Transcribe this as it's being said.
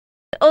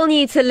all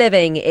new to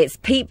living, it's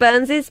Pete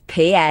Burns'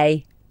 PA.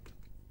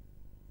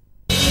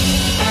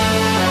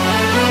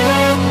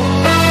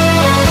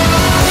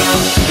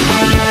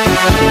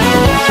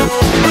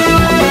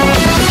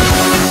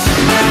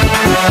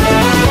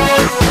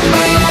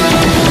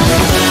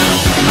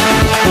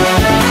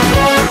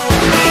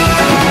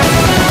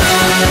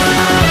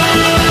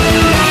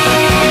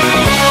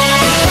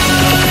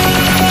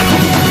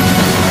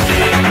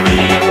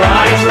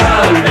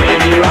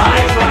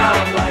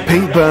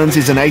 Pete Burns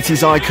is an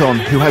 80s icon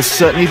who has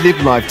certainly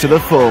lived life to the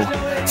full,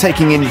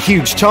 taking in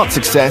huge chart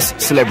success,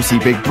 Celebrity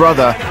Big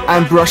Brother,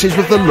 and brushes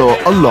with the law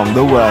along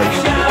the way.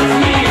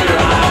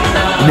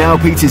 Now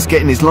Pete is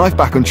getting his life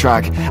back on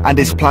track and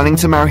is planning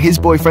to marry his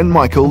boyfriend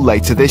Michael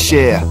later this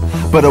year.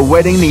 But a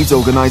wedding needs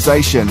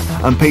organisation,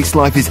 and Pete's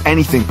life is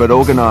anything but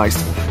organised.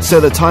 So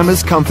the time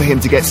has come for him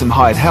to get some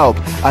hired help,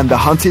 and the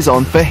hunt is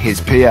on for his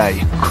PA.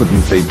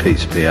 Couldn't be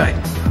Pete's PA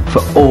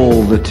for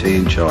all the tea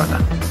in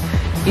China.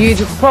 You'd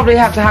probably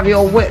have to have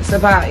your wits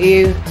about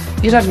you.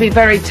 You'd have to be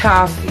very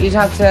tough. You'd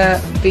have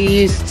to be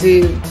used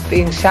to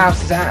being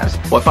shouted at.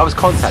 What if I was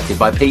contacted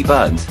by Pete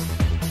Burns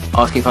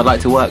asking if I'd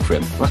like to work for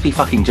him? Must be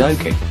fucking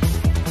joking.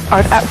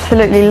 I'd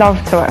absolutely love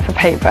to work for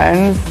Pete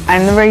Burns,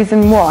 and the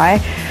reason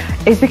why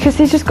is because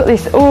he's just got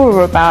this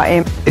aura about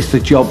him. It's the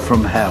job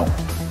from hell.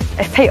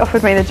 If Pete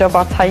offered me the job,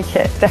 I'd take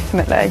it,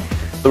 definitely.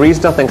 The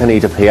reason I think I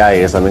need a PA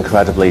is I'm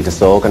incredibly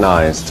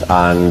disorganised,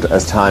 and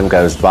as time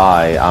goes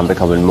by I'm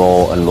becoming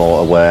more and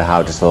more aware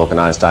how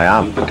disorganised I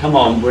am. But come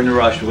on, we're in a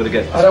rush, we're going to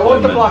get... I don't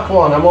want the black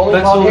one, I'm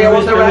only on here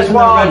with the red one. There isn't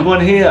a red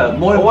one here.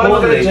 More well, importantly, what am I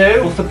going to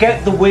do? Well,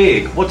 forget the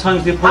wig. What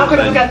time's the appointment? I'm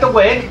going to forget the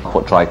wig. I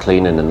put dry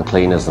cleaning in the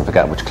cleaners and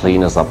forget which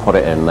cleaners I put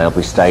it in. They'll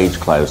be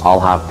stage closed. I'll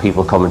have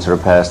people coming to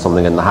repair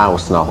something in the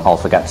house and I'll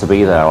forget to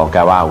be there. I'll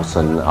go out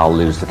and I'll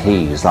lose the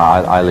keys.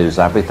 I lose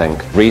everything.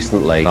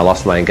 Recently, I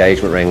lost my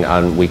engagement ring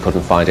and we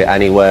couldn't find it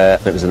anywhere.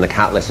 It was in the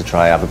cat litter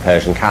tray. I have a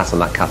Persian cat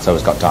and that cat's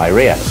always got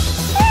diarrhoea.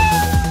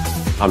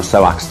 I'm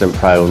so accident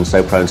prone,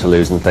 so prone to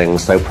losing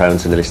things, so prone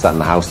to nearly setting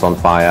the house on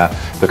fire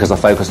because I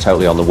focus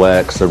totally on the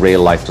work, so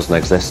real life doesn't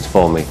exist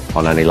for me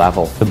on any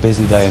level. The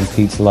busy day in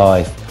Pete's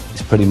life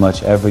is pretty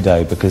much every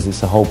day because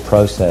it's a whole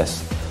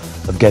process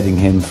of getting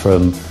him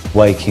from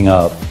waking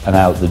up and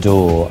out the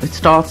door. It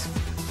starts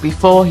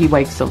before he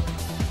wakes up.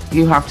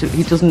 He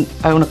doesn't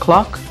own a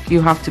clock, you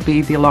have to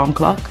be the alarm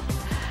clock.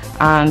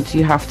 And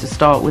you have to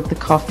start with the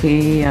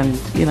coffee and,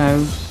 you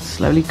know,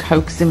 slowly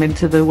coax him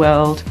into the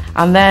world.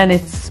 And then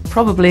it's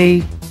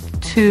probably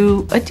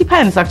it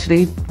depends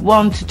actually,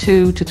 1 to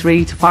 2 to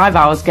 3 to 5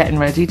 hours getting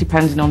ready,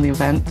 depending on the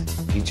event.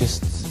 He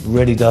just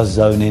really does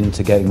zone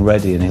into getting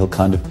ready, and he'll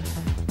kind of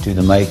do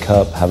the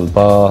makeup, have a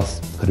bath,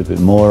 put a bit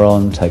more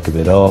on, take a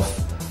bit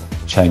off,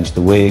 change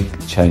the wig,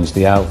 change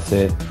the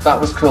outfit.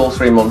 That was cool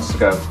 3 months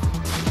ago.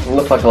 I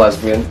look like a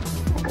lesbian.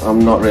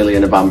 I'm not really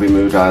in a Bambi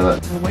mood either.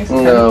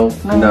 No.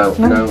 And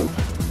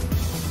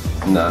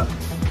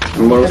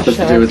what am I supposed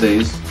to do with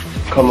these?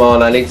 Come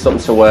on, I need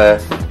something to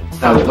wear.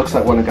 No, it looks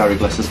like one of Gary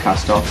Gliss's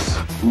cast-offs.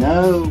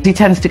 No. He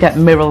tends to get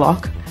mirror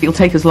lock. It'll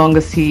take as long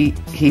as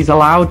he's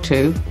allowed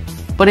to,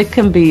 but it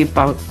can be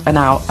about an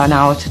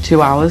hour to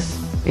 2 hours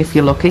if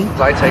you're lucky.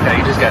 I take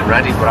ages getting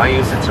ready, but I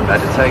use it to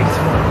meditate.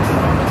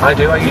 I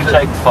do. You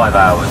take 5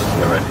 hours to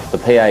get ready. The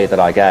PA that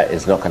I get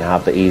is not going to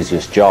have the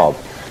easiest job,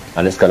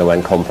 and it's going to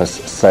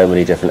encompass so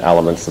many different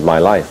elements of my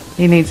life.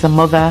 He needs a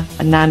mother,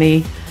 a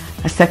nanny,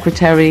 a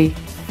secretary,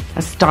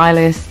 a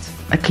stylist,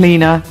 a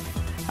cleaner,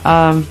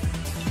 and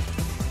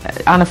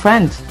a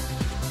friend.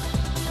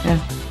 Yeah.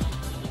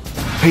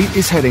 Pete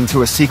is heading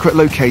to a secret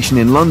location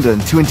in London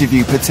to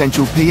interview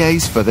potential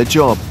PAs for the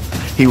job.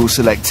 He will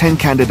select 10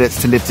 candidates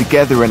to live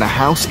together in a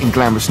house in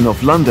glamorous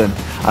North London,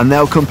 and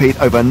they'll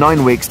compete over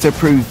 9 weeks to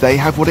prove they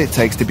have what it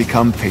takes to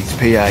become Pete's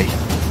PA.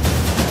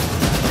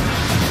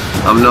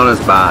 I'm not as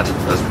bad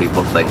as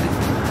people think,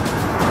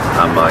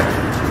 am I?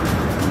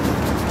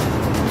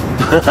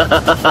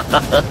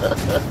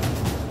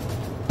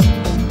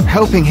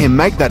 Helping him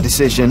make that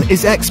decision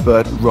is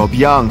expert Rob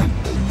Yeung.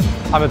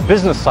 I'm a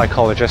business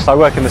psychologist. I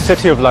work in the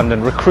City of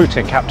London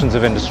recruiting captains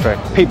of industry.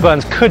 Pete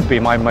Burns could be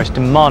my most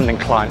demanding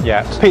client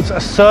yet. Pete's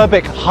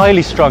acerbic,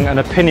 highly strung and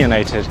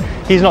opinionated.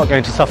 He's not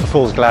going to suffer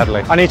fools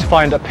gladly. I need to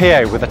find a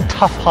PA with a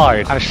tough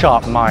hide and a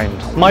sharp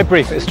mind. My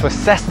brief is to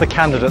assess the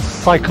candidates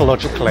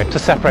psychologically to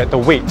separate the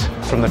wheat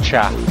from the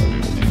chaff.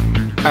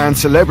 And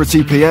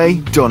celebrity PA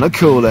Donna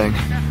Coulling.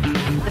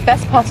 The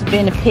best part of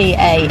being a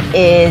PA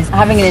is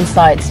having an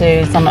insight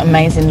to some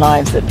amazing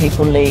lives that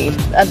people lead.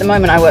 At the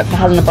moment I work for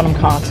Helena Bonham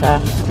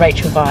Carter,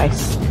 Rachel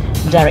Weisz,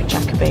 Derek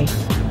Jacobi.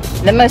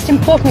 The most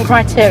important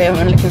criteria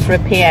when looking for a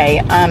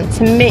PA,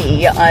 to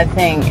me, I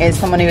think, is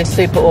someone who is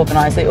super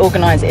organised. They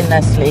organise in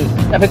their sleep,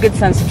 have a good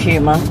sense of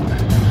humour,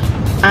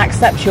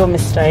 accept your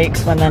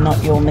mistakes when they're not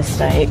your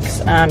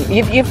mistakes.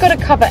 You've got to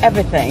cover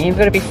everything. You've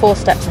got to be 4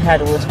 steps ahead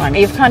all the time.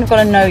 You've kind of got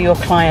to know your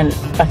client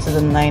better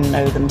than they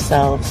know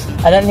themselves.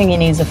 I don't think he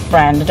needs a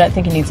friend. I don't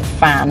think he needs a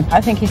fan.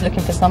 I think he's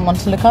looking for someone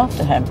to look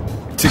after him.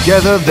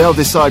 Together, they'll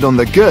decide on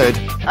the good.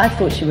 I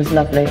thought she was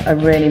lovely. I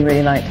really,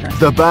 really liked her.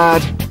 The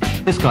bad.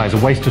 This guy is a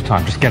waste of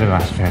time. Just get him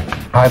out of here.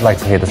 I'd like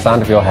to hear the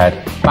sound of your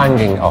head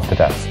banging off the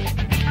desk.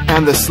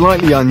 And the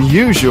slightly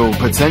unusual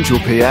potential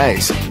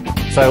PAs.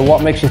 So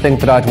what makes you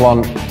think that I'd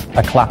want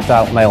a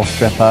clapped-out male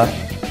stripper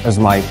as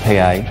my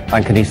PA?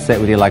 And can you sit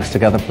with your legs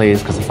together,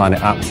 please? Because I find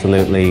it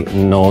absolutely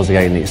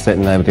nauseating that you're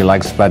sitting there with your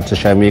legs spread to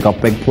show me you've got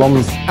big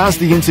plums. As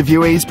the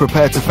interviewees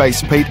prepare to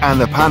face Pete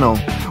and the panel,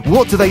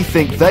 what do they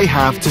think they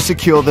have to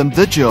secure them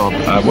the job?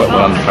 I work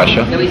well under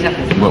pressure,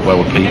 work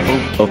well with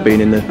people. I've been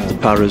in the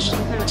paras,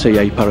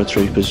 TA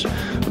paratroopers.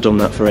 I've done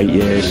that for 8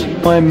 years.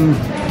 I'm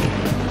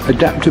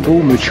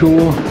adaptable,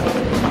 mature,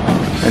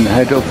 and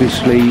had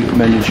obviously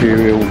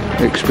managerial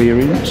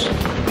experience.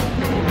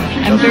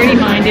 I'm dirty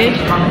minded,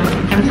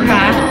 I'm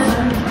crass,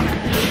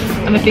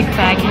 I'm a big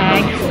fag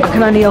hag. I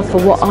can only offer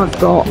what I've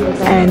got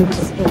and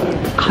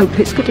hope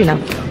it's good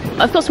enough.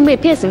 I've got some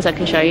weird piercings I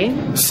can show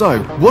you. So,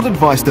 what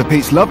advice do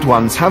Pete's loved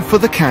ones have for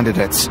the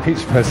candidates?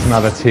 Pete's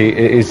personality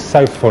is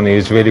so funny,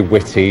 he's really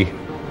witty,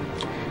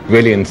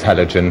 really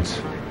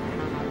intelligent,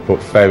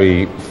 but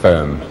very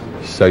firm.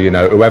 So, you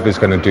know, whoever's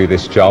going to do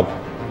this job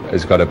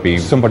has got to be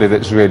somebody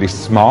that's really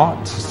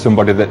smart,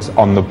 somebody that's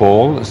on the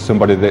ball,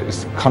 somebody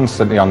that's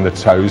constantly on the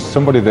toes,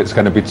 somebody that's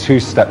going to be 2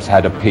 steps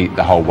ahead of Pete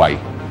the whole way.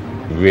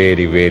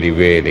 Really, really,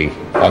 really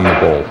on the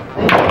ball.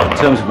 In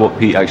terms of what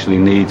Pete actually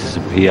needs as a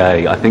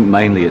PA, I think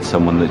mainly it's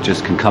someone that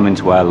just can come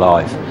into our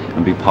life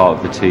and be part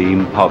of the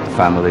team, part of the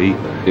family.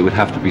 It would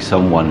have to be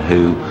someone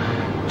who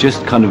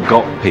just kind of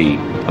got Pete.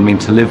 I mean,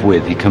 to live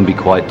with, he can be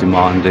quite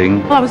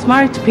demanding. Well, I was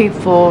married to Pete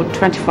for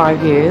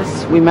 25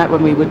 years. We met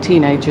when we were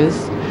teenagers,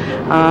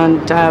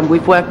 and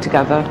we've worked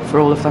together for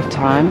all of that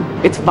time.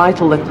 It's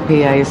vital that the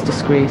PA is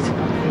discreet,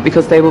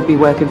 because they will be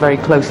working very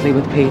closely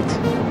with Pete.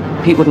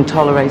 Pete wouldn't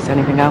tolerate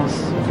anything else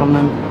from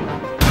them.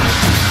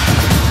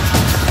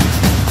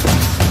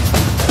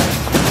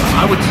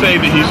 I would say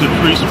that he's a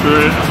free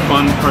spirit, a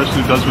fun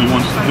person who does what he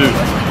wants to do.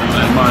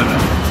 I admire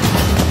that.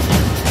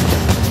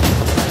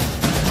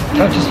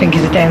 I just think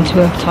he's a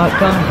down-to-earth type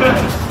guy.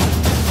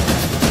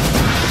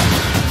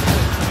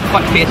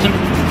 Quite fearsome.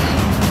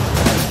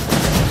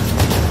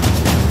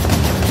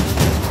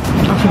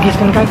 I think he's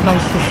going to go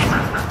places.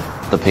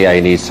 The PA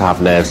needs to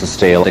have nerves of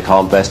steel. They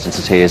can't burst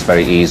into tears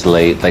very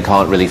easily. They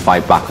can't really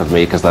fight back with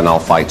me because then I'll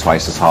fight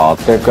twice as hard.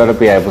 They've got to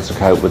be able to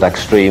cope with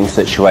extreme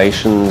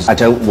situations. I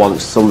don't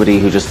want somebody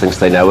who just thinks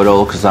they know it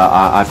all, because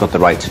I've got the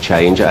right to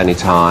change at any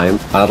time.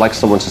 And I'd like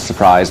someone to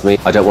surprise me.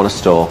 I don't want a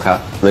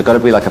stalker. They've got to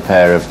be like a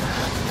pair of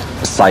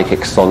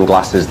psychic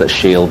sunglasses that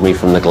shield me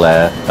from the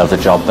glare of the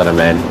job that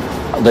I'm in.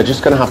 They're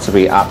just going to have to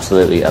be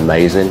absolutely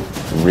amazing.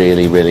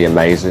 Really, really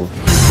amazing.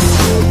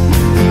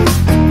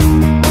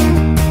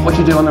 What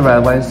do you do on the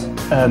railways?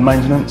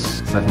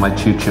 Maintenance. So if my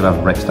choo-choo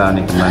ever breaks down,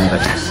 you can mend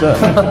it. Sir.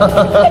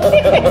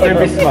 Don't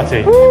be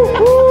smutty.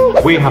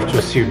 We have to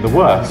assume the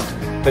worst,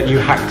 that you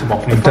hacked him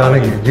off.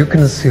 Darling, you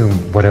can assume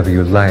whatever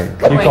you like.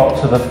 You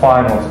got to the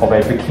finals of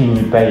a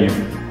Bikini Babe.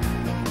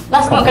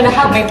 That's not going to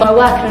help me, but I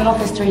work in an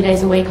office 3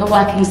 days a week, I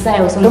work in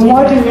sales. Then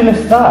why didn't you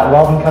list that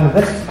rather than kind of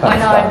this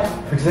kind of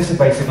stuff? Because this is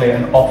basically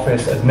an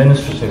office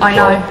administrative job. I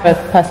know. A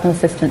personal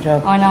assistant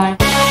job. I know.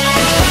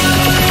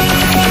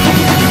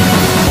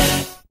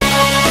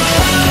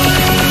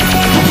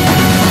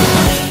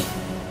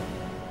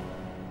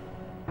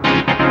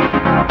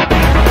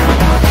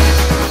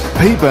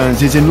 Pete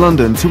Burns is in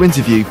London to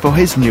interview for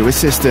his new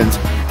assistant.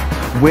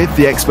 With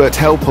the expert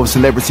help of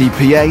celebrity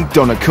PA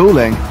Donna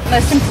Coulling.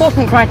 Most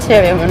important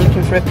criteria when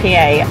looking for a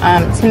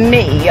PA, to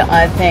me,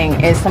 I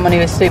think, is someone who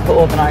is super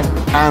organised.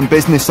 And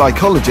business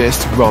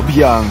psychologist Rob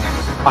Yeung.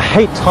 I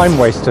hate time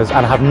wasters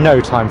and have no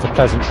time for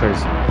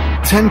pleasantries.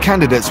 10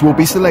 candidates will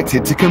be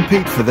selected to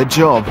compete for the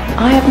job.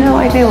 I have no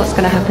idea what's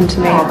going to happen to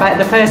me. But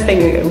the first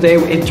thing it'll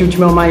do is judge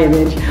me on my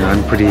image.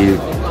 I'm pretty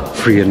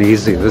free and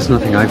easy. There's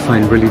nothing I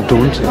find really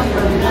daunting.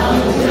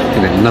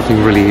 You know,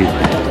 nothing really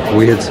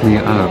weirds me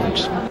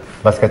out.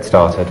 Let's get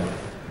started.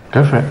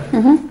 Go for it.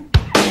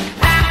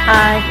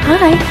 Hi.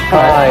 Hi.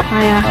 Hi.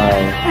 Hiya. Hi.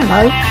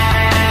 Hello.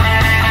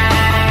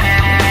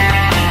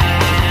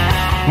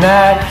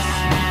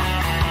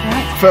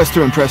 Next. First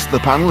to impress the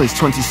panel is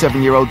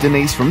 27-year-old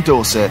Denise from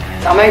Dorset.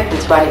 I'm open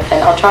to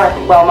anything. I'll try.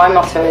 Well, my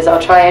motto is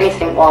I'll try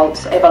anything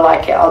once. If I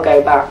like it, I'll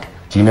go back.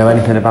 Do you know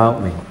anything about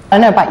me? I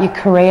know about your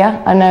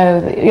career. I know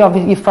that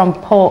you're from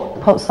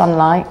Port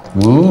Sunlight.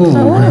 Ooh.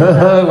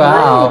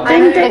 Wow.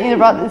 You're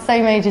about the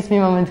same age as my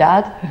mum and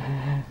dad.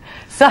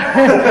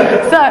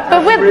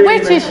 But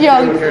which is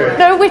young?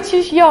 No, which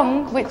is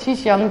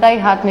young? They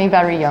had me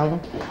very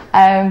young.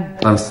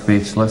 I'm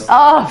speechless.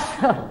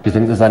 Oh. Do you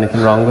think there's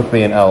anything wrong with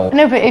being old?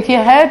 No, but if you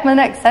heard my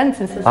next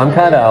sentence... I'm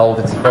kind of old.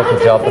 It's a fucking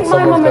job, but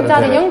my mum and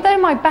dad are it. young. They're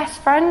my best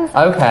friends.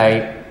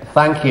 Okay.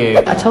 Thank you.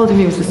 I told him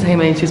he was the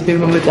same age as my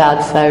mum and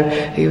dad, so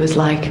he was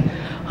like,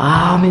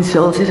 I'm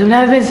insulted. I've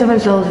never been so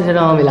insulted in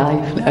all my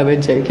life. No,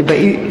 I'm joking. But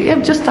he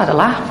just had a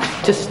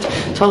laugh. Just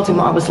told him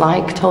what I was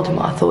like, told him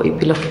what I thought he'd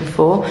be looking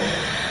for.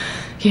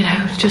 You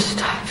know,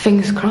 just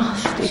fingers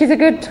crossed. She's a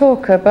good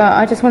talker, but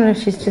I just wonder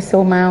if she's just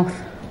all mouth.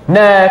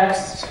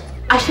 Next.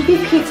 I should be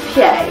Pete's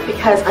PA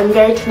because I'm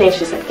very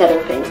tenacious at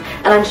getting things,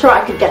 and I'm sure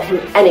I could get him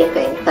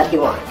anything that he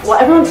wants. Well,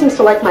 everyone seems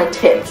to like my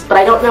tits, but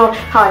I don't know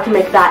how I can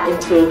make that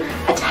into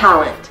a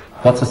talent.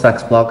 What's a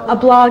sex blog? A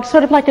blog,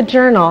 sort of like a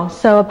journal,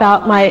 so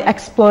about my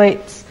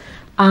exploits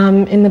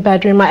in the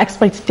bedroom, my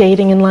exploits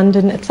dating in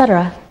London,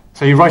 etc.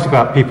 So you write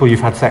about people you've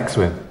had sex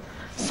with?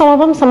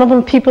 Some of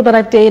them people that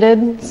I've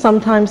dated.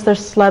 Sometimes they're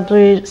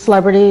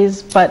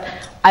celebrities, but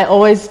I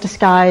always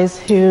disguise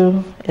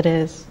who it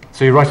is.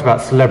 So you write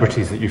about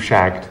celebrities that you've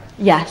shagged?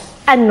 Yes,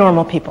 and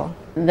normal people.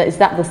 Is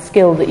that the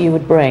skill that you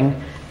would bring?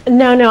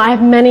 No, I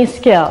have many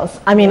skills.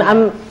 I mean,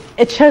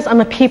 it shows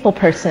I'm a people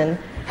person.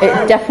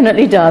 It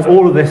definitely does.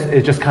 All of this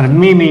is just kind of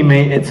me.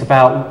 It's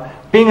about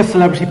being a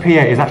celebrity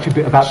PA is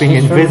actually about being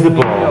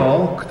invisible.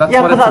 That's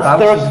what it's about.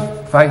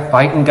 She's very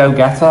fight and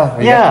go-getter.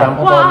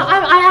 Well,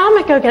 I am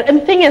a go-getter.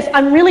 And the thing is,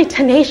 I'm really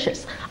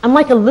tenacious. I'm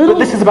like a little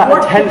this is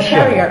about attention.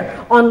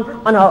 Terrier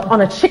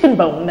on a chicken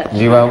bone.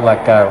 You won't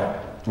let go.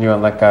 You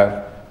won't let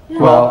go. Yeah.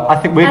 Well, I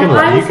think we're going to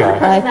let you go.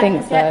 I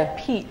think so.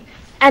 Pete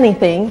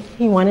anything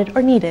he wanted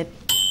or needed.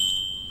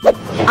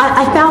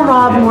 I found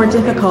Rob more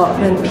difficult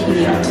than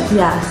Pete,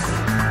 yes.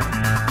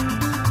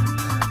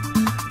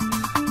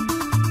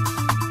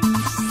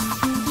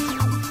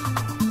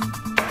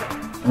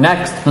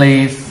 Next,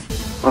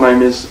 please. My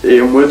name is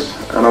Ian Wood,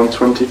 and I'm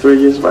 23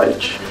 years of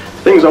age.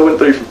 Things I wouldn't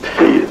do for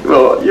Pete,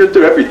 well, you'd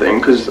do everything,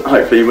 because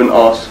hopefully you wouldn't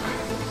ask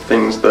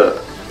things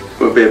that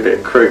would be a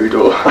bit crude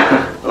or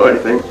or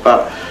anything,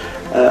 but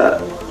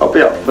I'll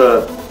be up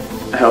for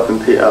helping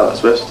Pete out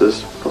as best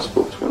as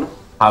possible, to be honest.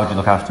 How would you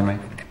look after me?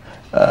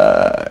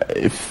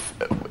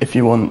 If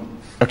you want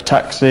a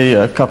taxi,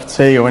 a cup of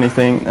tea or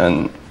anything,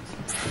 and...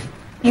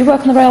 You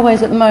work on the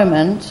railways at the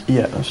moment?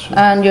 Yeah, that's true.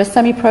 And you're a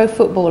semi-pro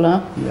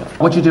footballer? Yeah.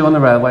 What do you do on the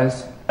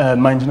railways?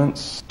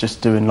 Maintenance,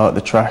 just doing like the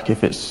track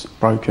if it's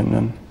broken.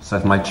 And so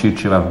if my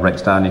choo-choo ever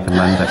breaks down, you can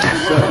mend it.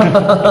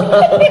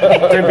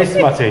 Don't be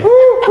smutty.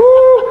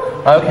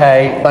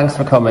 Okay, thanks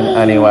for coming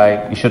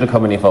anyway. You should have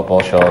come in your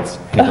football shorts.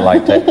 He'd have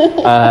liked it.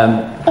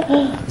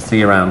 See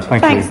you around.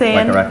 Thanks,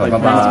 Ian. Bye-bye.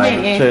 Nice to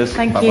meet you. Cheers.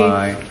 Thank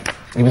Bye-bye.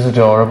 He was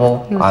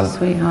adorable. He was a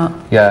sweetheart.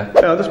 Yeah,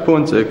 I was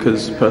disappointed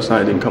because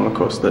personality didn't come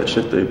across that it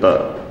should do,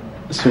 but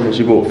as soon as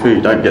you walk through,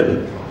 you don't get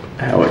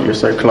how you're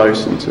so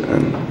close and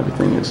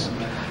everything is.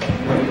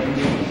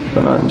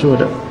 But I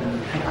enjoyed it.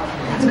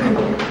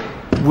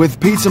 With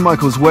Pete and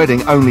Michael's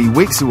wedding only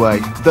weeks away,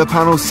 the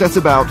panel set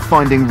about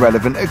finding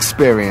relevant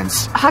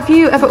experience. Have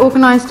you ever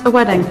organised a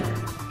wedding?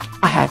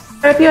 I have.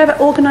 Have you ever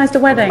organised a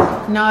wedding?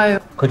 No.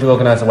 Could you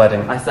organise a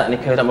wedding? I certainly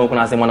could. I'm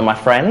organising one of my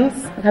friends.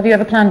 Have you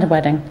ever planned a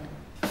wedding?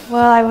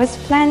 Well, I was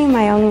planning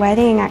my own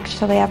wedding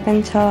actually up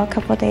until a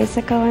couple of days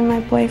ago when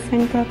my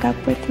boyfriend broke up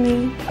with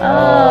me.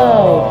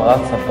 Oh,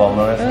 that's a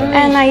bummer, isn't it?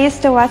 And I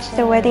used to watch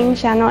the wedding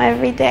channel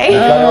every day.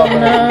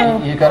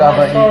 You got to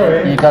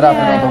have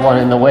another one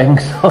in the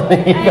wings. So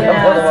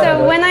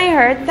when I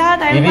heard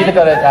that, You've either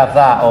got to have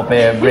that or be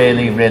a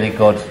really, really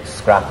good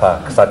scrapper,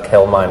 because I'd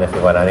kill mine if we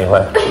went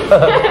anywhere.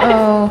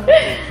 Oh.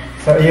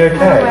 So are you okay?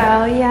 Oh,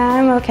 well, yeah,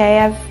 I'm okay.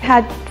 I've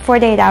had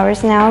 48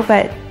 hours now,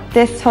 but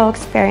this whole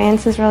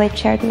experience has really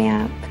cheered me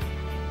up.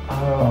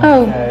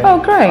 Oh,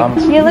 great.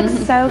 You look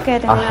so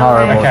good in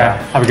that.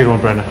 Okay, have a good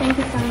one, Brenda. Thank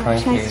you so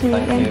much. Nice to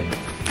meet you.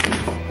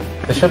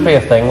 There should be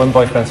a thing when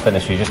boyfriends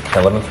finish, you just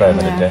kill them and throw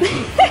them in a dish.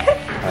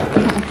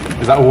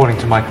 Is that a warning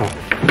to Michael?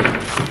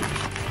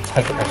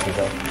 Take the pictures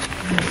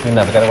off. You'll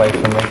never get away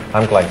from me.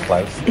 I'm Glenn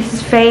Close.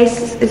 His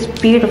face is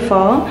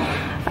beautiful.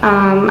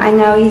 I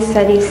know he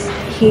said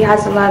he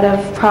has a lot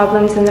of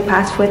problems in the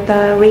past with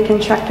the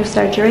reconstructive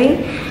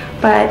surgery,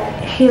 but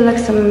he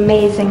looks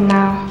amazing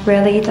now,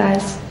 really he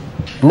does.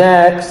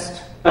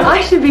 Next!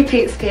 I should be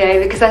Pete's PA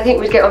because I think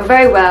we'd get on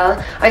very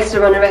well. I used to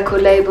run a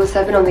record label, so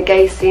I've been on the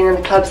gay scene and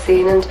the club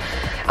scene, and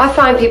I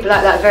find people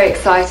like that very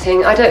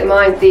exciting. I don't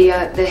mind the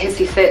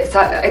hissy fits.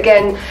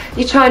 Again,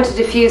 you're trying to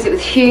diffuse it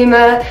with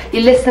humour,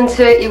 you listen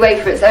to it, you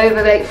wait for it's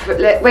over,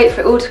 wait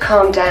for it all to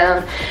calm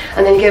down,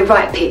 and then you go,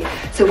 right Pete,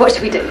 so what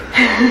should we do?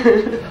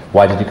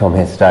 Why did you come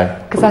here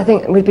today? Because I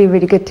think we'd be a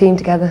really good team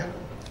together.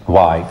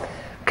 Why?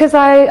 Because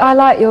I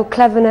like your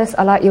cleverness,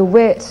 I like your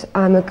wit,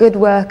 I'm a good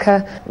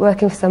worker.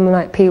 Working for someone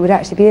like Pete would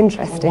actually be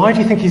interesting. Why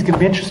do you think he's going to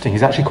be interesting?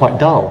 He's actually quite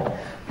dull.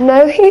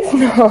 No, he's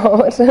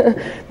not.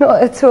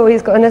 Not at all.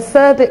 He's got an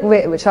acerbic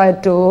wit, which I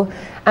adore,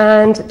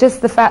 and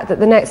just the fact that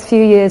the next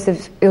few years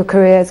of your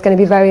career is going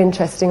to be very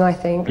interesting, I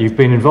think. You've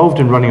been involved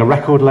in running a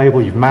record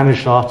label, you've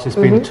managed artists,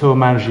 been a tour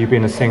manager, you've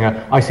been a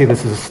singer. I see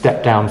this as a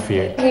step down for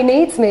you. He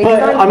needs me.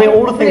 But, I mean,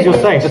 all the things you're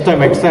saying just don't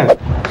make sense.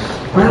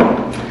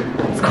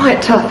 It's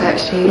quite tough,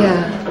 actually,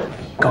 yeah.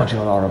 God,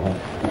 you're horrible.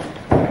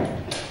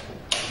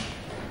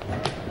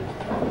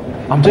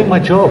 I'm doing my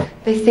job.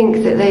 They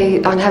think that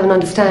they have an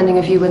understanding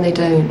of you when they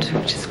don't,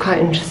 which is quite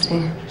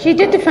interesting. She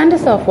did defend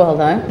herself well,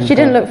 though. She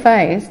didn't look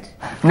fazed.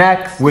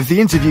 Next. With the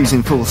interviews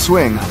in full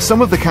swing,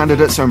 some of the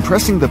candidates are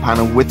impressing the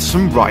panel with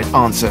some right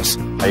answers.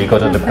 Are you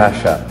good under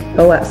pressure?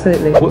 Oh,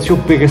 absolutely. What's your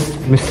biggest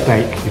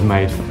mistake you've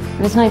made?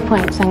 There's no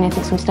point saying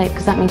anything's a mistake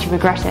because that means you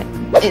regret it.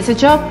 It's a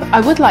job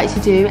I would like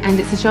to do, and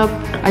it's a job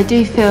I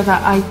do feel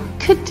that I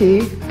could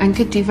do and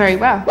could do very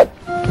well.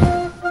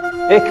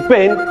 Ich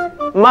bin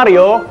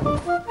Mario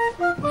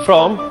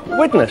from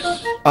Widnes.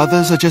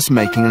 Others are just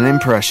making an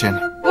impression.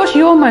 What's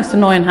your most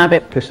annoying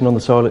habit? Pissing on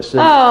the toilet seat.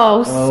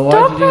 Oh,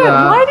 stop it!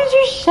 Why did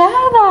you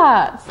share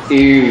that?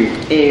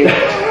 Ew.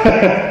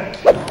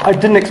 I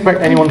didn't expect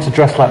anyone to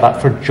dress like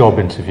that for a job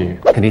interview.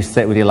 Can you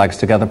sit with your legs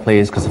together,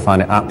 please? Because I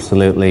find it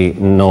absolutely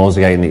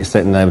nauseating that you're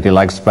sitting there with your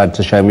legs spread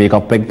to show me you've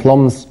got big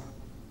plums.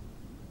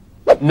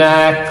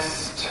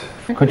 Next.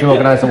 Could you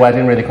organise a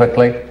wedding really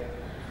quickly?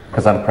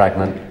 Because I'm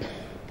pregnant.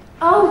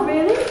 Oh,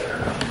 really?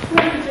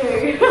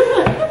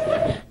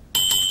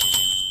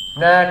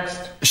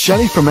 Next.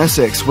 Shelley from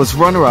Essex was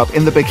runner-up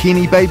in the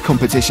Bikini Babe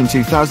competition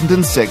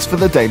 2006 for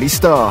the Daily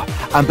Star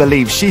and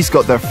believes she's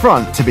got the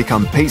front to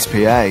become Pete's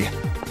PA.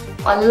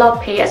 I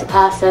love Pete as a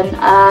person.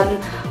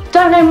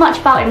 Don't know much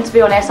about him, to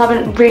be honest. I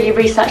haven't really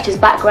researched his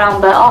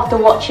background, but after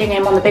watching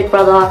him on the Big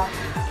Brother,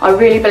 I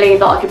really believe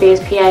that I could be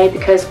his PA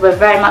because we're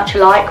very much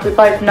alike. We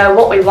both know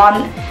what we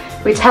want.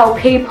 We tell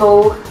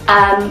people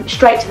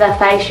straight to their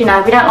face. You know,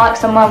 if we don't like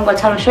someone, we'll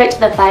tell them straight to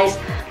their face.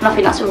 And I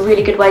think that's a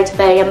really good way to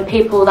be, and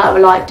people that are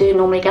alike do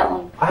normally get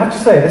on. I have to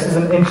say, this is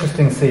an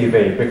interesting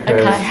CV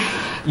because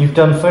you've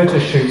done photo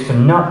shoots for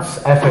Nuts,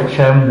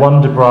 FHM,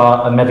 Wonder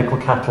Bra, a medical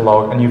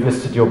catalogue, and you've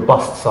listed your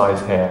bust size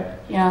here.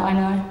 Yeah, I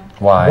know.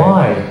 Why?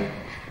 Why?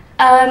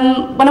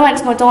 When I went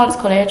to my dance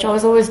college, I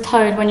was always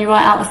told when you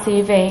write out a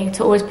CV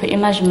to always put your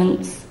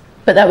measurements.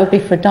 But that would be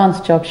for a dance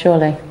job,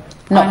 surely,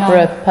 not for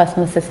a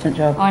personal assistant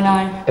job. I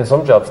know. In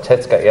some jobs,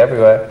 tits get you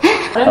everywhere.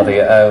 Are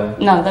they at home?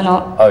 No, they're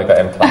not. Oh, you got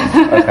implants.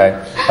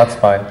 Okay, that's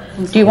fine.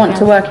 Do you want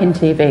to work in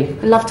TV?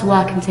 I love to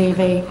work in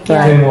TV.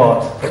 Yeah. Doing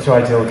what? What's your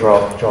ideal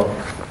job?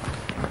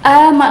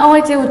 My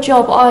ideal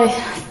job, I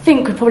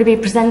think, would probably be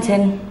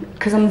presenting,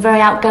 because I'm a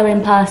very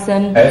outgoing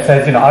person. It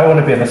says, you know, I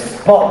want to be in the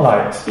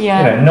spotlight.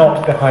 Yeah. You know,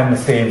 not behind the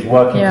scenes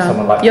working for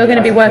someone like You're going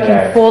to be working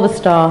PA. for the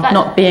star,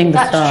 not being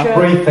the star.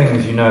 True. 3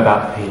 things you know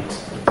about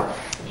Pete.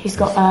 He's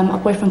got a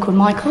boyfriend called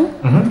Michael.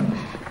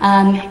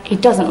 Mm-hmm. He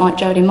doesn't like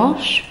Jodie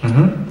Mosh.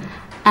 Mm-hmm.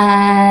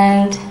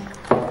 And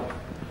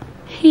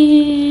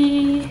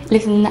he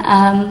lives in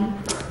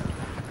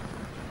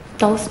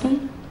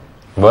Dalston.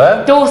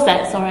 Where?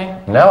 Dorset, sorry.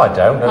 No, I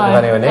don't. Don't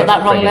live anywhere near. Got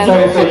that wrong then.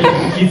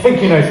 So you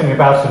think you know something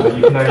about him, but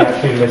you can only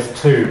actually list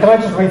 2. Can I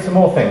just read some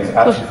more things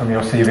actually from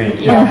your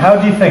CV? Yeah.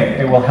 How do you think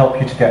it will help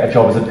you to get a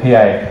job as a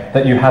PA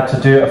that you had to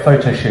do a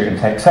photo shoot and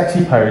take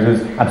sexy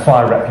poses and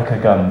fire replica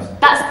guns?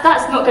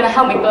 That's not going to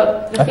help me,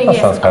 but the thing That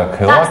is, sounds kind of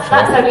cool,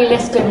 that's only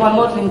listed my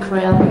modelling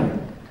career.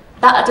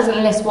 That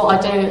doesn't list what I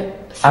do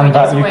 3 And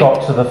that days a you week.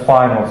 got to the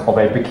finals of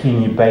a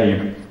Bikini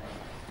Babe.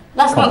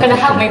 That's not going to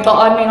help me, but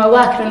I mean, I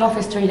work in an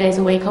office 3 days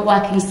a week. I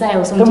work in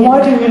sales. Then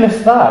why didn't you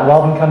list that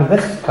rather than kind of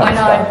this kind of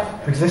I know.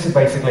 stuff? Because this is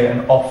basically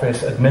an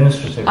office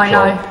administrative I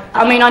job. know.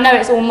 I mean, I know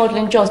it's all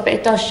modelling jobs, but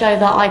it does show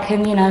that I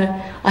can, you know,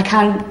 I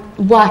can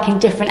work in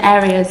different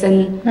areas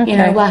and, you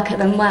know, work at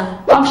them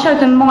well. I've showed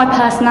them my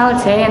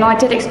personality, and I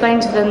did explain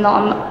to them that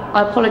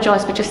I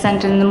apologise for just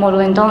sending the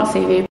modelling dance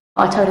CV.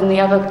 I told them the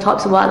other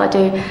types of work I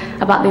do,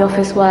 about the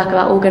office work,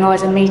 about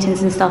organising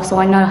meetings and stuff, so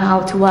I know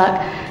how to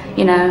work,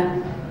 you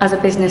know, as a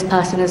business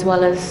person as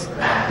well as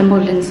the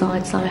modelling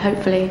side, so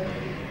hopefully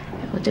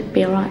it would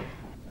be alright.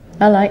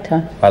 I liked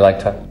her. I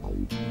liked her.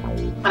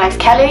 My name's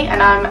Kelly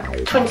and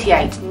I'm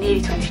 28,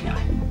 nearly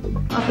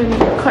 29. I've been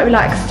quite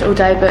relaxed all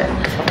day, but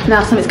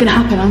now something's going to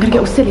happen. I'm going to get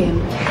all silly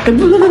and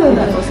go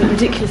or something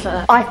ridiculous like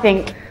that. I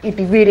think it'd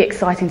be really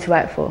exciting to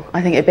work for.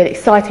 I think it'd be an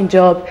exciting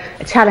job,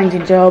 a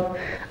challenging job.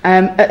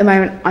 At the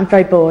moment, I'm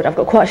very bored. I've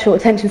got quite a short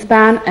attention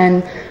span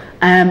and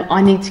I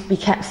need to be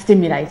kept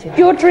stimulated.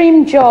 Your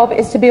dream job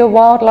is to be a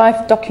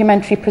wildlife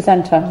documentary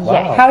presenter.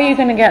 Yeah. How are you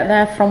going to get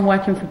there from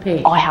working for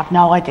Pete? I have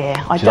no idea.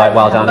 Do you like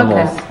wild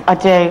animals? I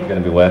do. You're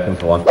going to be working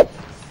for one.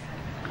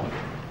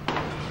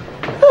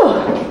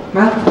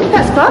 Well,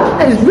 that's fun.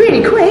 That was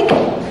really quick.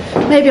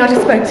 Maybe I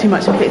just spoke too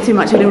much and bit too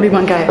much in all in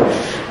one go.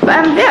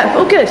 But yeah,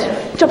 all good.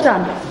 Job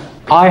done.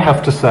 I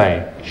have to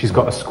say, she's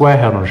got a square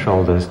head on her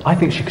shoulders. I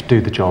think she could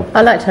do the job.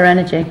 I liked her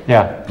energy.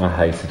 Yeah. I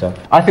hated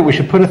her. I think we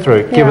should put her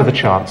through, give her the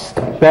chance.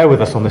 Bear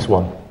with us on this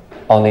one.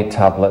 I'll need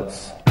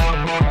tablets.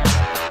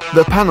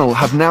 The panel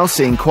have now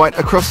seen quite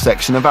a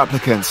cross-section of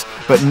applicants,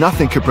 but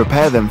nothing could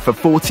prepare them for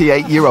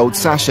 48-year-old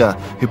Sasha,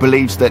 who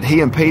believes that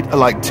he and Pete are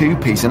like 2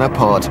 peas in a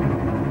pod.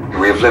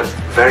 We have lived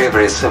very,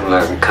 very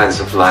similar kinds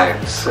of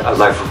lives. A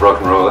life of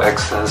rock and roll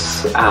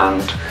excess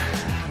and,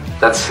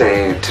 let's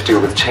say, to do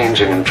with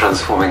changing and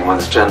transforming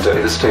one's gender.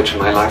 At this stage in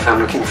my life, I'm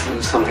looking for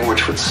something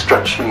which would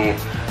stretch me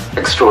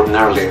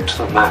extraordinarily to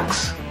the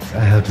max.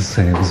 I have to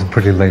say, it was a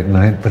pretty late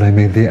night, but I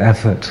made the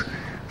effort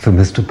for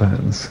Mr.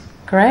 Burns.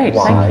 Great,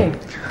 thank you.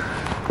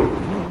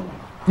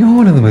 You're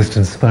one of the most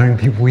inspiring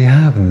people we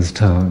have in this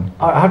town.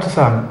 I have to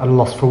say, I'm at a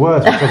loss for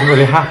words. It doesn't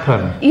really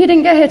happen. You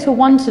didn't get here till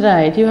 1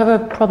 today. Do you have a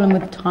problem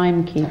with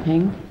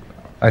timekeeping?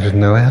 I didn't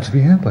know I had to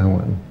be here by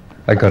 1.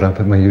 I got up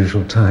at my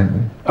usual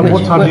time. And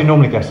what time do you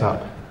normally get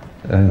up?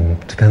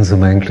 Depends on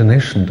my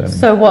inclination, then.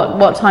 So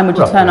what time would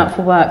you turn up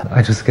for work?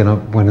 I just get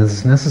up when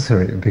it's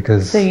necessary,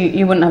 because... So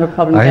you wouldn't have a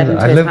problem getting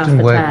to I his lived house and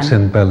for worked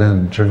 10? in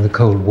Berlin during the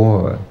Cold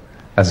War,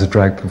 as a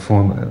drag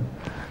performer.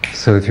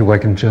 So if you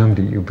work in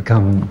Germany, you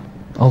become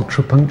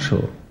ultra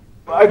punctual.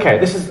 Okay,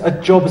 this is a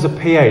job as a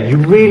PA. You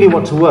really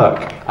want to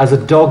work as a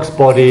dog's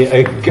body,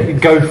 a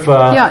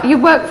gopher. Yeah, you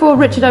work for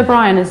Richard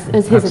O'Brien as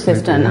his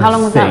assistant. How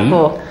long was that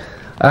for?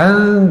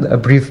 A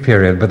brief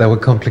period, but there were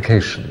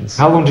complications.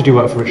 How long did you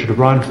work for Richard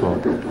O'Brien for?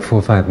 4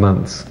 or 5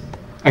 months.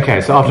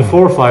 Okay, so after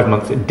 4 or 5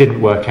 months it didn't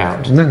work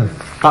out. No.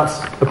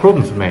 That's a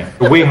problem for me.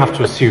 We have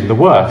to assume the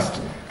worst,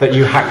 that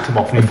you hacked him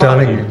off and he fired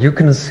you. Darling, you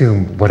can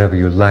assume whatever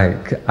you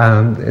like.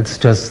 It's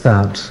just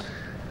that,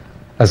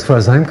 as far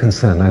as I'm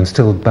concerned, I'm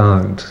still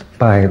bound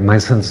by my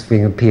sense of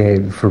being a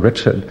PA for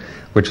Richard,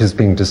 which is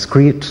being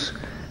discreet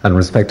and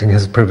respecting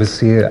his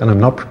privacy, and I'm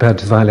not prepared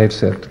to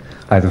violate it,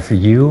 either for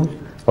you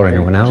or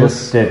anyone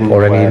else,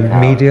 or any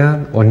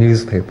media or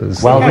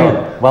newspapers. Well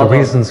done. Well the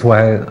reasons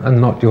why are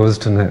not yours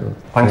to know.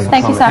 Thanks.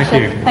 Thank you,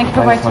 Sasha. Thank you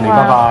for waiting a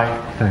while.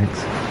 Bye-bye.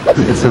 Thanks.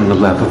 It's in the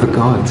lap of the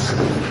gods,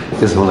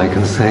 is all I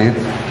can say.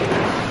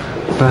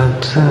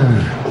 But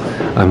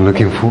I'm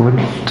looking forward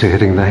to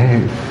hitting the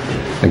hay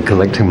and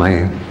collecting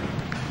my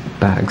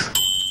bags.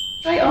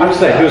 I have to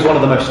say, he was one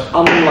of the most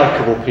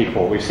unlikable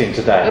people we've seen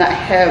today. That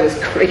hair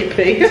was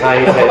creepy. You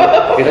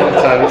don't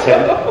have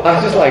time.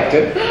 I just liked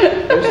it.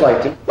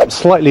 I'm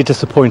slightly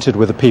disappointed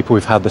with the people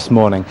we've had this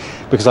morning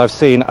because I've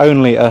seen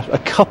only a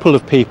couple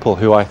of people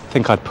who I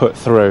think I'd put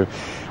through.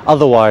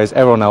 Otherwise,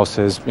 everyone else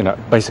is,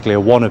 basically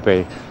a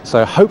wannabe.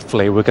 So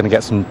hopefully we're going to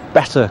get some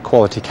better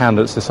quality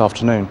candidates this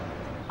afternoon.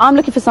 I'm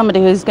looking for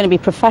somebody who's going to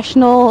be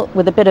professional,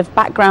 with a bit of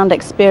background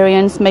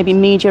experience, maybe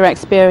media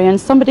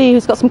experience, somebody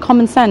who's got some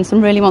common sense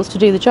and really wants to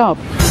do the job.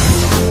 Do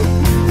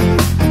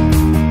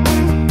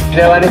you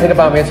know anything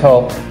about me at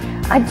all?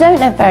 I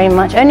don't know very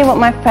much, only what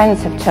my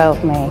friends have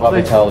told me. What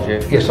have they told you?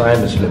 Yes, I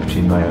am a celebrity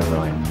in my own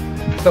right.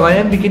 But I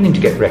am beginning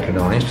to get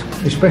recognised,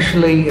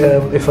 especially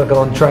if I go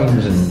on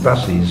trains and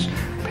buses.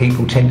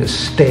 People tend to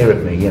stare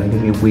at me and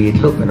give me a weird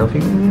look, and I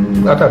think,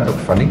 I don't look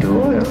funny,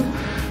 do I?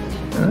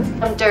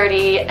 I'm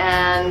dirty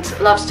and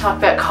love to talk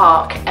about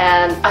cock,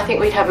 and I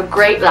think we'd have a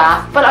great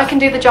laugh, but I can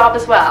do the job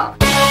as well.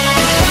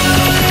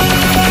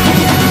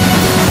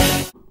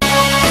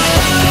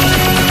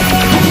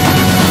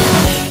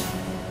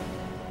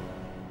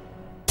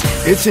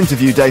 It's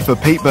interview day for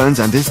Pete Burns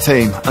and his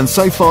team, and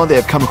so far they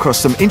have come across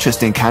some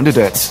interesting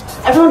candidates.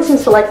 Everyone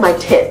seems to like my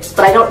tips,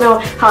 but I don't know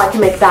how I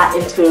can make that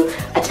into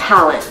a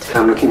talent.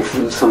 I'm looking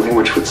for something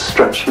which would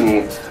stretch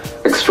me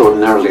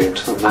extraordinarily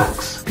to the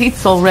max.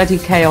 Pete's already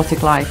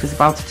chaotic life is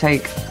about to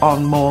take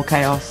on more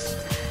chaos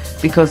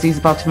because he's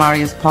about to marry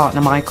his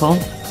partner Michael,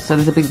 so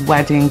there's a big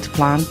wedding to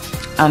plan,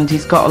 and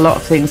he's got a lot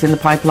of things in the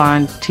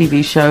pipeline,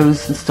 TV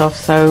shows and stuff,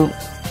 so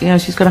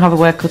she's going to have a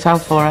work cut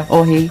out for her,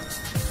 or he,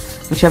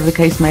 whichever the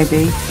case may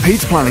be.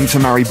 Pete's planning to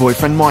marry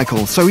boyfriend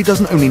Michael, so he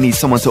doesn't only need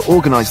someone to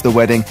organise the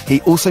wedding, he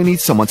also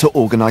needs someone to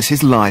organise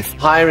his life.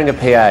 Hiring a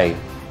PA,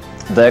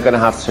 they're going to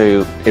have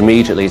to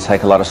immediately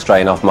take a lot of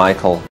strain off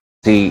Michael.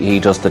 He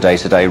does the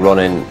day-to-day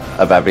running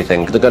of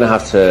everything. They're going to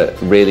have to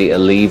really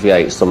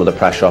alleviate some of the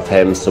pressure off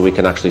him so we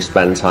can actually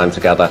spend time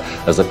together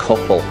as a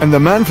couple. And the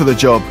man for the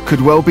job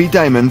could well be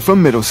Damon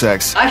from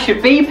Middlesex. I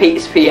should be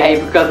Pete's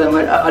PA because I'm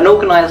an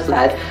organised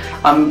lad.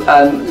 I'm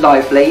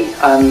lively,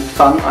 I'm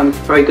fun, I'm a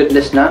very good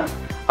listener.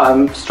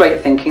 I'm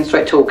straight thinking,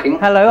 straight talking.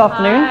 Hello,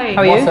 afternoon. Hi.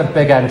 How are you? What's a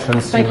big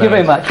entrance Thank you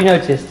very much, you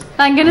noticed.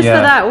 Thank goodness for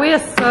that. We are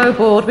so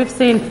bored. We've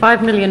seen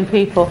 5 million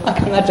people. I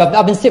can imagine.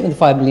 I've been sitting with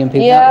 5 million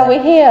people. Yeah,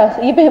 we're here.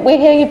 We're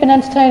here. You've been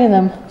entertaining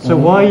them. So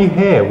why are you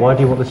here? Why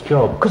do you want this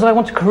job? Because I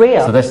want a career.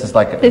 So this is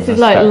like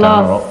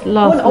last.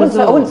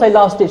 I wouldn't say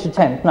last ditch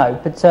attempt, no.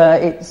 But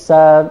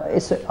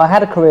I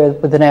had a career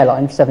with an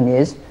airline for 7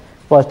 years.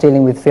 I was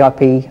dealing with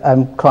VIP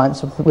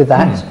clients with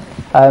that.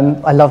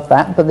 I loved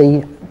that, but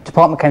the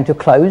department came to a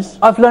close.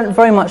 I've learned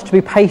very much to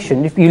be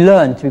patient. If you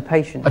learn to be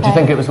patient. Do you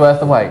think it was worth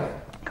the wait?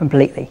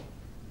 Completely.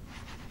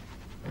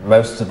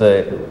 Most of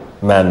the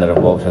men that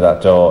have walked through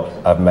that door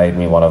have made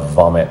me want to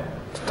vomit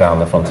down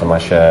the front of my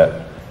shirt,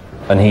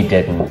 and he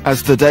didn't.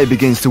 As the day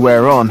begins to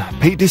wear on,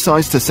 Pete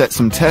decides to set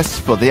some tests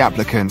for the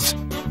applicants.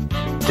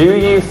 Do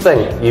you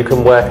think you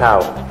can work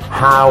out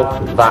how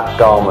that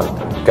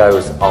garment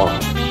goes on?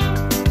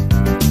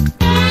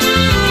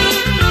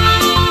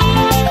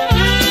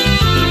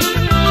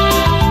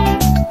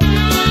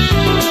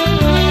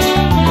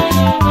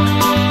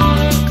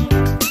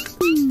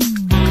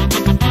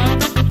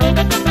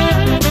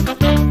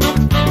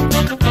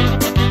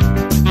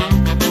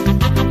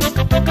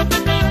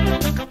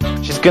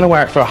 Going to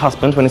wear it for her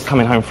husband when he's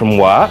coming home from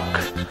work,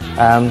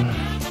 and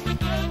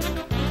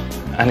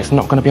it's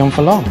not going to be on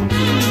for long.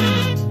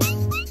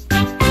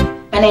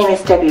 My name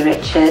is Debbie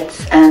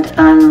Richards, and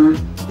I'm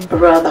a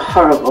rather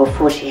horrible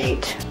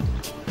 48.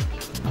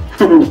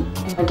 I don't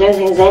think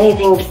there's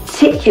anything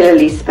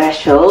particularly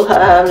special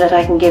that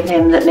I can give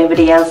him that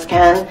nobody else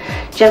can.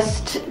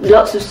 Just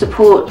lots of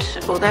support.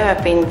 Although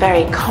I've been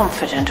very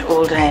confident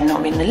all day and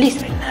not been the least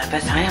bit nervous,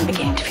 but I am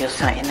beginning to feel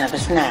slightly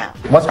nervous now.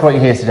 What's brought you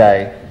here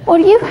today? Well,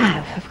 you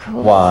have, of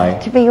course. Why?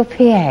 To be your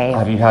PA.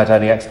 Have you had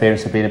any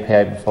experience of being a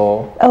PA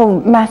before?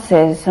 Oh,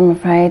 masses, I'm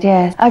afraid,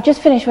 yes. I've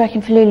just finished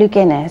working for Lulu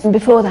Guinness, and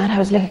before that I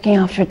was looking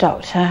after a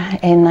doctor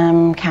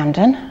in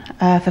Camden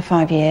for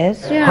 5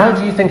 years. Yeah. How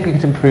do you think you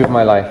could improve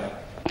my life?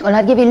 Well,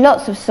 I'd give you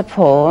lots of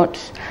support,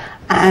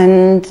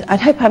 and I'd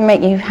hope I'd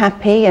make you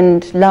happy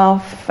and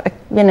laugh,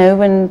 you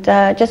know, and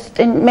just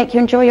make you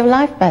enjoy your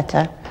life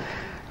better.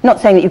 Not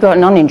saying that you've got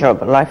an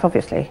unenjoyable life,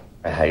 obviously.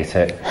 I hate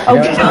it.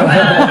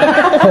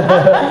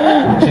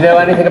 Do you know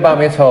anything about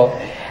me at all?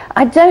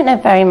 I don't know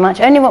very much,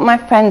 only what my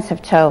friends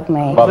have told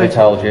me. What have they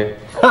told you?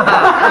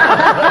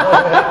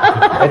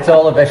 It's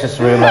all a vicious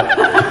rumour.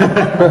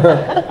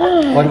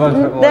 What do you want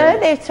to put more? No,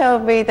 they've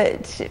told me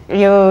that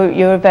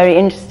you're a very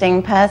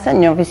interesting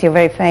person, you're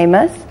very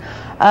famous,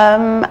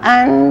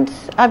 and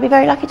I'd be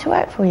very lucky to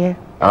work for you.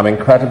 I'm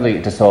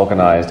incredibly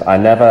disorganised. I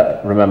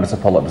never remember to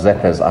pull up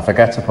zippers. I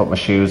forget to put my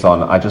shoes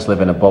on. I just live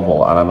in a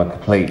bubble and I'm a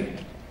complete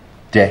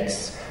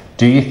ditz.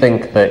 Do you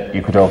think that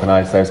you could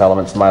organise those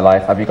elements in my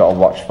life? Have you got a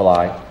watchful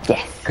eye?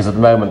 Yes. Because at the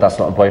moment that's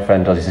what my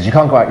boyfriend does. He says, you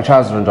can't go out, your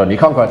trousers are undone, you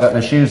can't go out without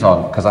no shoes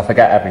on, because I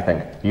forget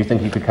everything. You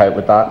think you could cope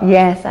with that?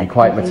 Yes. You're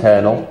quite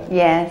maternal?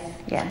 Yes,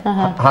 yes.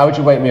 How would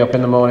you wake me up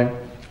in the morning?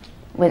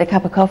 With a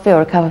cup of coffee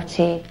or a cup of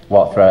tea?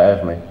 What, throw it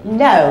over me?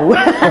 No.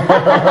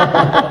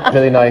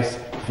 Really nice.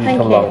 Thank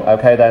come you. along.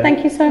 Okay then.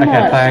 Thank you so much.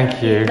 Okay,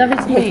 thank you. Lovely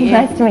to meet you.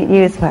 Nice to meet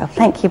you as well.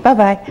 Thank you.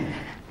 Bye-bye.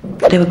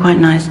 They were quite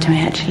nice to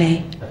me,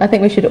 actually. I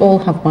think we should all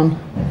have one.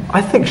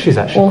 I think she's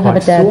actually All have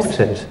quite a Debs.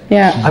 sorted.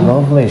 Yeah. I'm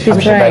lovely. She's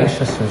She's great.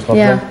 gracious. She's lovely.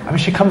 Yeah. I mean,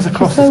 she comes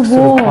across so as sort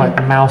of warm.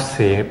 quite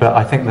mousy, but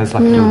I think there's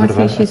like a No, little I bit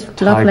think of she's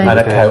a lovely. And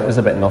her coat was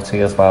a bit nutty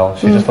as well.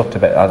 She just looked a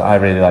bit... I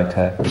really liked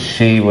her.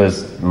 She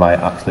was my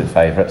absolute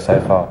favourite so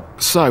far.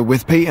 So,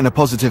 with Pete in a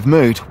positive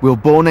mood, will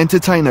born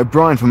entertainer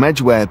Brian from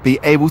Edgware be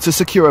able to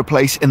secure a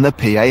place in the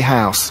PA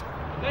house?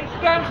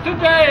 Dance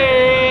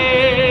today!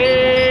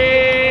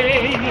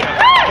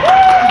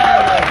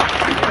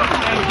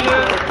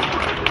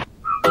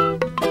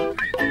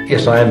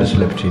 Yes, I am a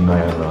celebrity in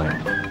my own right.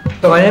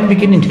 But I am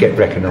beginning to get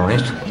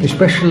recognised,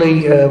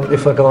 especially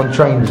if I go on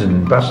trains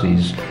and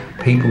buses.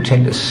 People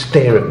tend to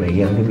stare at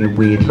me and give me a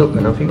weird look,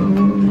 and I think,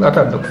 I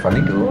don't look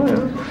funny, do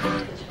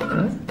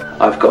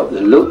I? I've got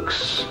the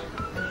looks,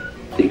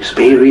 the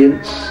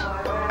experience,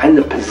 and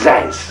the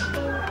pizzazz,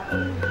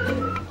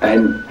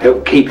 and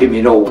help keep him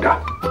in order.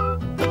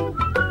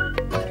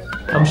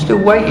 I'm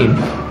still waiting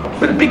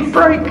for the big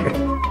break.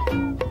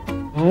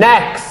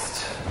 Next!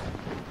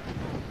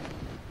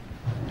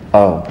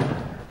 Oh.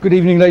 Good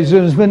evening, ladies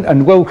and gentlemen,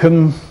 and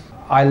welcome.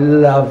 I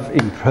love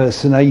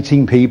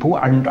impersonating people,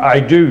 and I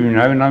do, you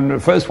know, and I'm the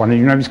first one,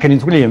 you know, is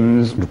Kenneth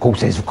Williams. And of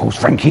course, there's,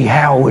 Frankie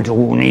Howard,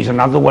 and he's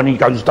another one. He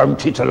goes, don't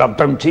titter, love,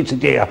 don't titter,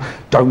 dear,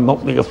 don't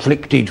mock me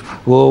afflicted.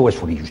 Well,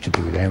 that's what he used to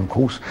do there, of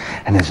course.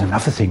 And there's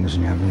another things,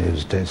 you know,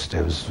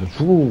 there was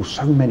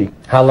so many.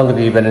 How long have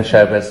you been in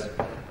showbiz?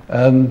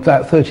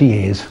 About 30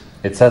 years.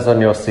 It says on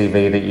your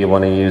CV that you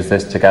want to use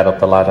this to get up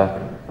the ladder.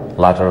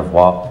 Ladder of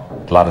what?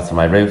 Ladder to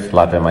my roof,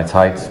 ladder in my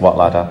tights, what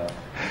ladder?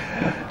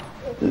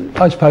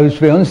 I suppose,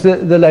 to be honest,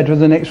 the ladder of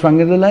the next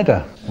rung of the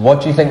ladder. What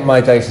do you think my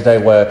day-to-day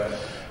work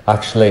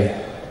actually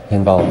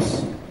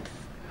involves?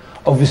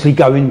 Obviously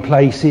going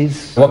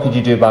places. What could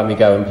you do about me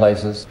going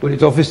places? Well,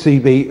 it'd obviously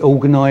be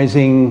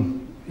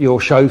organising your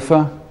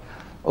chauffeur,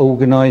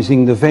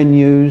 organising the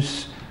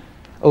venues,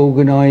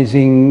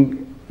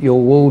 organising your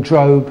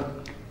wardrobe.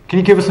 Can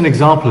you give us an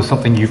example of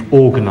something you've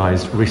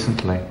organised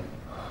recently?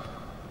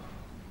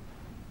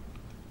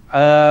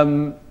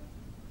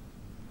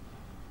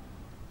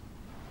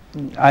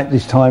 At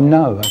this time,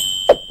 no.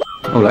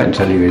 All I can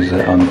tell you is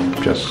that I'm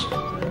just,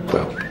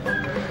 well,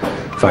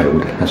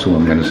 failed. That's all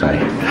I'm going to say.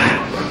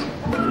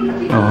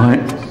 All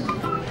right.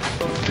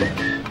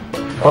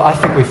 Well, I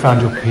think we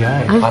found your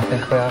PA. I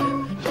think we have.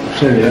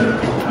 See ya.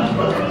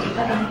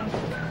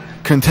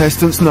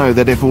 Contestants know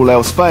that if all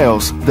else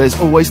fails, there's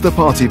always the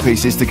party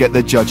pieces to get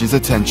the judges'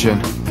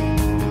 attention.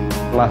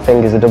 My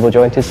fingers are double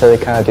jointed, so they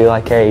kind of do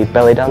like a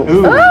belly dance.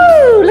 Ooh.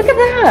 Oh, look at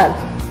that!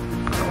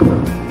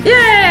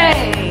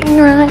 Yay!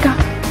 Right, go.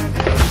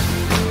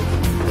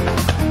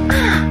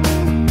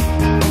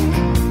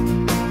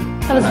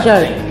 Tell us a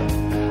joke.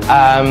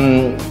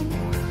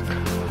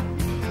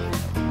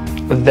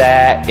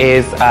 There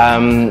is, I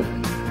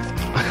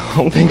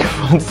can't think of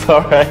one,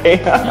 sorry.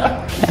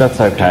 That's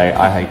okay,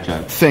 I hate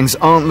jokes. Things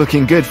aren't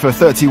looking good for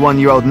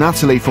 31-year-old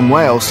Natalie from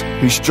Wales,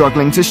 who's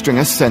struggling to string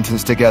a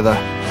sentence together.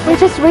 We're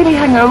just really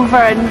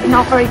hungover and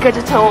not very good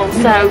at all,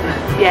 so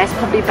yeah, it's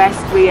probably best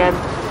we...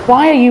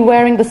 Why are you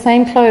wearing the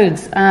same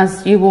clothes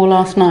as you wore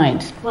last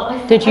night?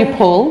 Well, Did you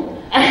pull?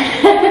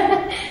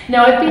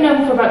 No, I've been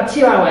home for about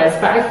 2 hours,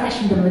 but I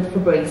freshened them with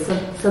Febreze,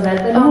 so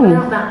they're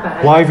not that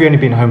bad. Why have you only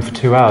been home for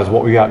 2 hours?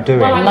 What were you out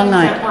doing? Well, I was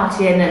just out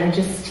partying and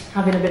just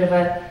having a bit of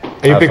a...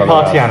 Are you a big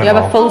party animal? You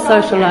have a full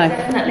social life?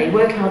 Definitely.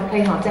 Work hard,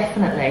 play hard,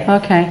 definitely.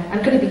 Okay.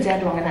 I'm going to be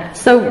dead long enough.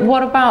 So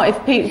what about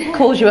if Pete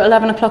calls you at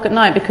 11 o'clock at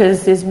night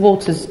because his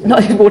waters are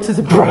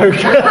broke?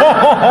 His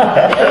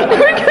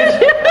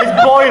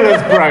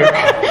boiler's broke.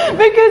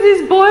 Because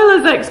his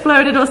boiler's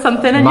exploded or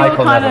something, and Michael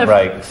you're kind never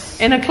of breaks.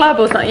 in a club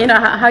or something. You know,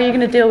 how are you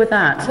going to deal with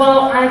that?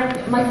 Well,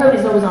 my phone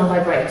is always on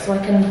vibrate, so I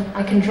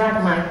can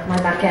drag my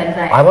back end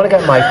there. I want to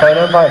get my phone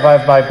on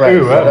vibrate.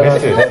 Ooh,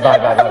 this is it.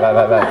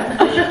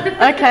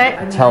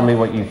 Okay. Tell me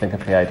what you think a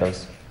PA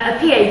does. A PA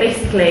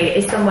basically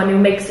is someone who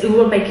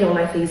will make your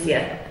life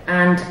easier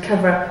and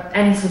cover up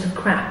any sort of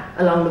crap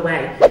along the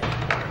way.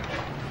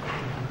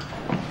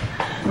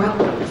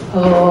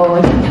 Oh,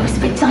 it's a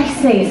bit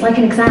dicey. It's like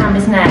an exam,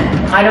 isn't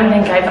it? I don't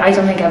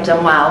think I've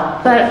done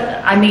well.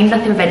 But I mean,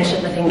 nothing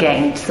ventured, nothing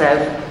gained. So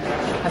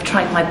I've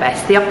tried my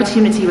best. The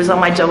opportunity was on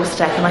my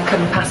doorstep, and I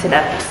couldn't pass it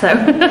up. So.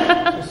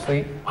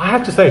 Sweet. I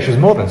have to say, she was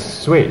more than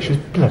sweet. She was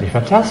bloody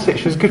fantastic.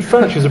 She was good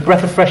fun. She was a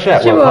breath of fresh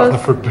air. She apart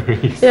was. from the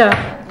Febreze.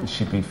 Yeah.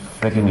 She'd be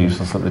frigging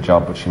useless at the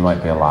job, but she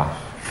might be a laugh.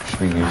 She'd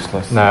be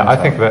useless. No, I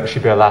think that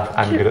she'd be a laugh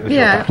and good at the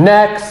job.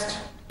 Next.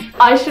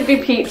 I should be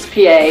Pete's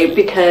PA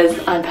because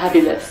I'm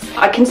fabulous.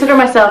 I consider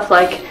myself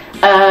like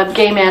a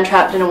gay man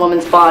trapped in a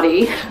woman's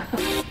body.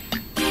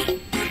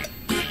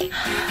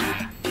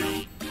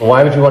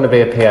 Why would you want to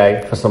be a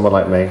PA for someone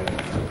like me?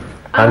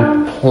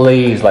 And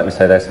please let me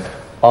say this.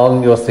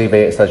 On your CV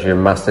it says you're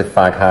a massive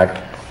fag hag.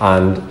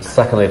 And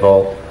secondly of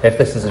all, if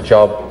this is a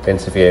job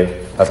interview,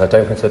 as I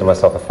don't consider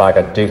myself a fag,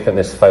 I do think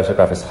this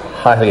photograph is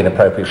highly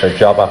inappropriate for a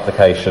job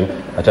application.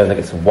 I don't think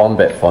it's one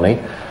bit funny.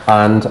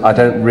 And I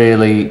don't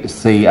really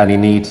see any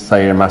need to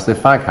say you're a massive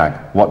fag hag.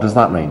 What does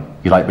that mean?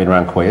 You like being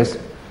around queers?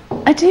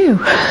 I do.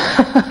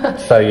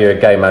 So you're a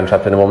gay man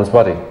trapped in a woman's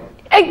body?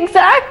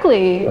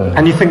 Exactly.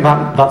 And you think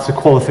that that's a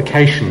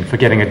qualification for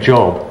getting a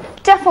job?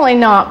 Definitely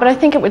not, but I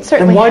think it would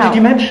certainly Then why help. did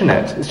you mention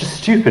it? It's just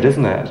stupid,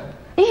 isn't it?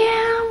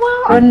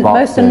 Well, Your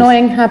most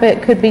annoying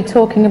habit could be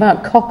talking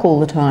about cock all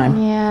the time.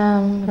 Yeah,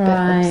 I'm a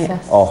bit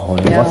obsessed. Oh,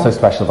 honey, what's so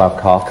special about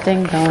cock?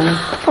 Ding dong.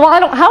 Well, I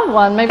don't have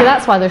one. Maybe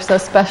that's why they're so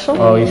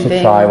special. Oh, you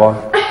should try one.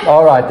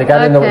 All right, they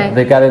get in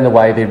the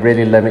way. They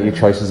really limit your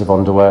choices of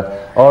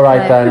underwear. All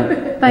right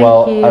then. Thank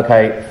you.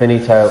 Okay,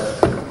 finito.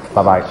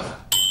 Bye bye.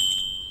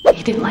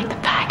 You didn't like the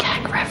fag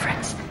hag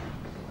reference.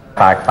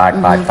 Fag.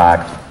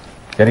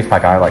 The only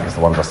fag I like is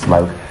the ones I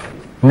smoke.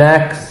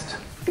 Next.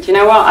 Do you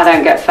know what? I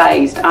don't get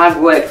phased. I've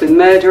worked with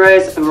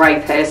murderers and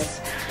rapists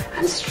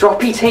and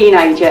stroppy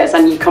teenagers,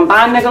 and you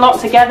combine them a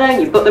lot together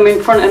and you put them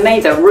in front of me.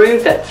 They're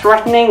rude, they're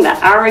threatening, they're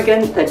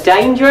arrogant, they're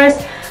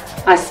dangerous.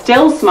 I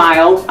still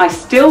smile, I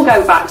still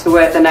go back to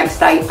work the next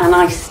day, and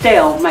I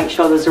still make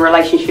sure there's a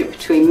relationship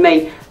between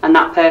me and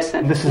that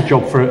person. This is a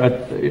job for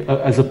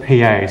as a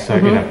PA, so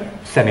you know,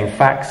 sending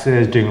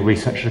faxes, doing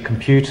research at a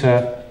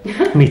computer,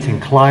 meeting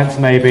clients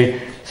maybe.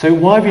 So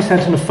why have you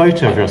sent in a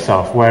photo of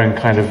yourself wearing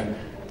kind of,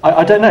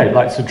 I don't know,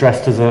 like so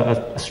dressed as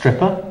a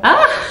stripper?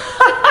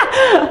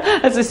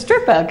 As a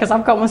stripper, because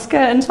I've got my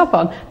skirt and top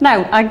on.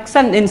 No, I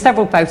sent in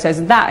several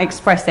photos. That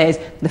expresses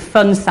the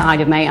fun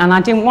side of me, and I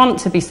didn't want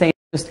to be seen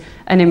as just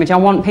an image. I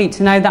want Pete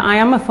to know that I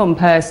am a fun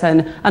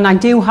person, and I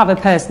do have a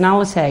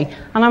personality,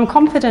 and I'm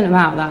confident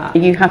about that. Are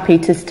you happy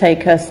to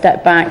take a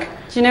step back?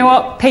 Do you know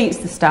what? Pete's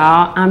the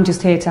star. I'm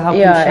just here to help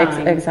him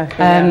shine.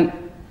 Exactly.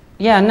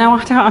 No,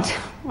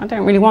 I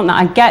don't really want that.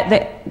 I get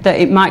that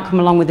it might come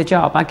along with the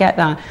job. I get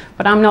that.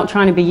 But I'm not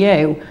trying to be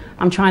you.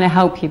 I'm trying to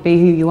help you be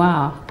who you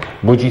are.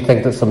 Would you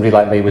think that somebody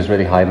like me was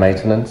really high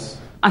maintenance?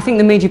 I think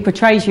the media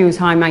portrays you as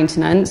high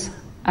maintenance.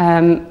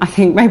 I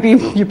think maybe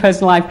in your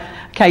personal life,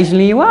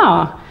 occasionally you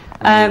are.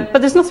 But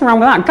there's nothing wrong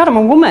with that. God, I'm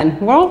a woman.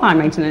 We're all high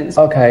maintenance.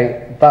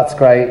 Okay, that's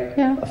great.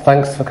 Yeah.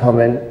 Thanks for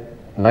coming.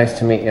 Nice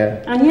to meet you.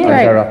 And you. I'm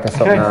going to wrap this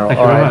up now. Thank you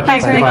All very right. much.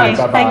 Thanks,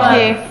 Nicky.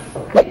 Thank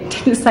you.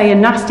 Didn't say a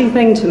nasty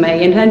thing to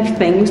me and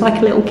anything. It was like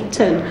a little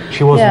kitten.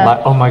 She wasn't like,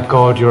 oh my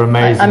God, you're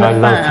amazing, I'm a I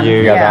love fan. you.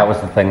 Yeah, that was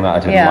the thing that I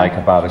didn't Yeah. like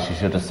about her. She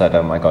should have said,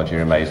 oh my God,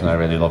 you're amazing, I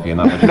really love you. And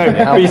that would just No, really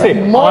help but you her. see,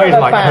 I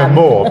like her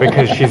more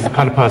because she's the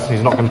kind of person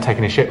who's not going to take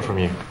any shit from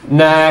you.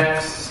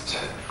 Next.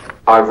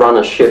 I run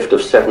a shift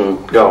of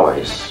 7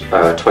 guys,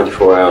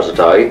 24 hours a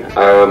day,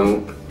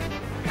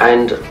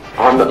 and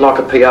I'm like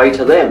a PA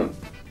to them.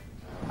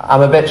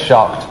 I'm a bit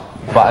shocked,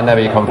 but I know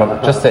where you come from.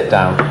 Just sit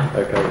down.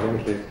 Okay,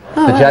 thank you.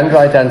 The gender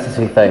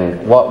identity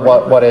thing,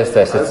 what is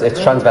this? It's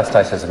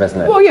transvestitism,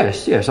 isn't it? Well,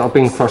 yes. I've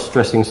been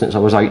cross-dressing since I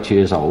was 8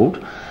 years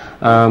old,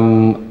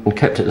 and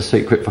kept it a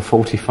secret for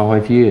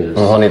 45 years.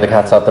 Well, honey, the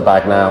cat's out the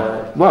bag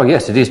now. Well,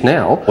 yes, it is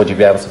now. Would you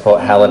be able to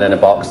put Helen in a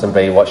box and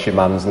be, what's your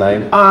mum's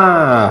name?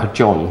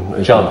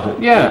 John.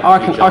 John. Yeah,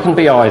 I can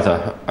be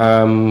either.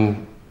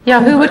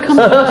 Yeah, who would come?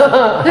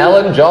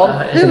 Helen,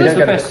 John.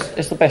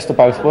 It's the best of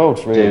both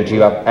worlds, really. Do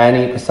you have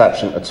any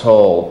perception at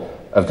all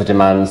of the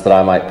demands that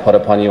I might put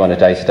upon you on a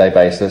day-to-day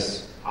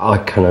basis? I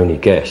can only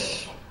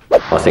guess.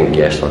 I think,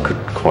 yes, I could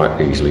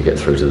quite easily get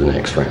through to the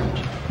next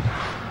round.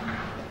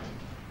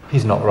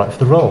 He's not right for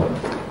the role.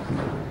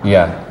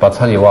 Yeah, but I'll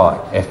tell you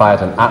what, if I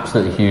had an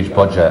absolutely huge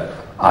budget,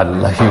 I'd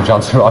let Hugh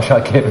Johnson Roche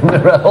give him the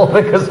role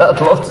because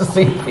I'd love to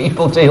see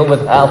people deal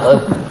with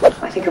Helen.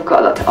 I think I've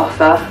got a lot to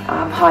offer.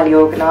 I'm highly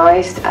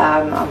organised,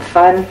 I'm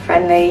fun,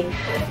 friendly,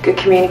 good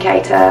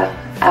communicator.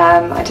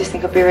 I just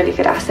think I'll be a really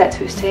good asset to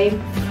his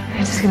team.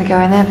 I'm just going to go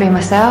in there, be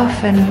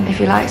myself, and if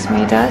he likes me,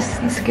 he does.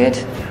 That's good.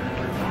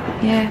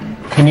 Yeah.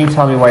 Can you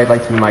tell me why you'd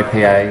like to be my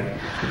PA?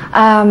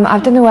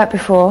 I've done the work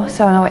before,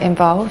 so I know what it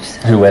involves.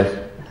 Who with?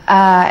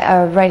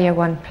 A Radio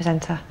 1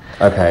 presenter.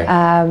 Okay.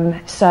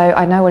 So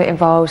I know what it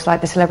involves,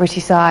 like the celebrity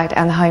side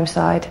and the home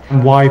side.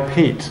 And why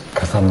Pete?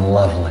 Because I'm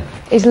lovely.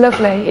 He's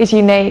lovely, he's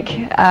unique,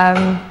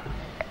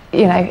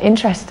 you know,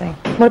 interesting.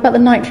 What about the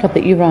nightclub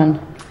that you run?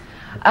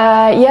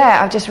 Yeah,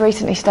 I've just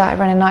recently started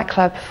running a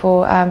nightclub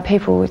for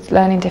people with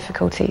learning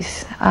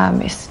difficulties.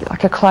 It's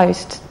like a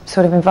closed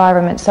sort of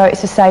environment, so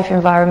it's a safe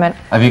environment.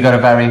 Have you got a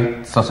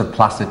very sort of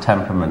placid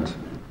temperament?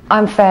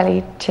 I'm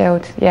fairly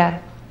chilled, yeah.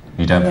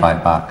 You don't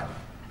fight back?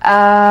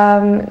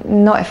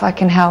 Not if I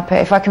can help it.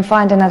 If I can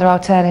find another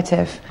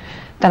alternative,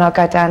 then I'll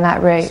go down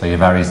that route. So you're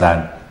very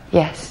zen?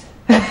 Yes.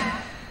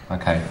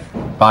 Okay.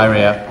 Bye,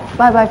 Ria.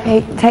 Bye-bye,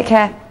 Pete. Take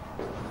care.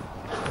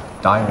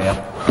 Diarrhea.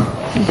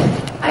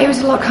 It was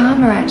a lot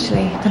calmer,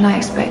 actually, than I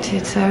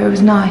expected, so it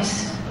was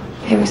nice.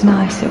 It was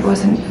nice. It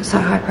wasn't so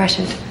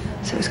high-pressured,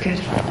 so it was good.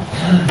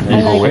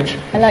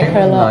 I like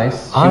her a lot.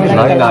 Nice. She was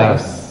very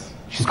nice.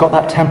 She's got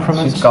that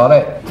temperament. She's got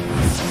it.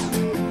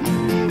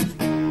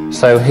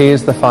 So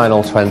here's the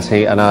final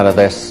 20, and out of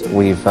this,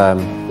 we've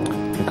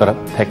got to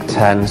pick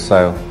 10,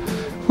 so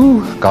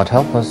God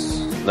help us.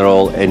 They're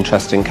all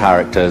interesting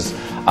characters,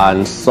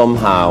 and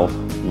somehow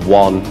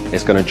one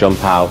is going to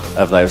jump out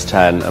of those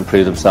 10 and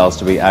prove themselves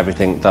to be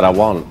everything that I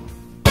want.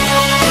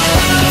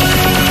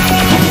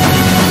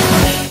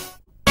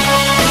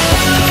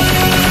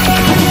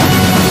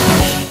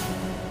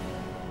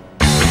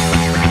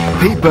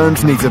 Pete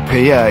Burns needs a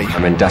PA.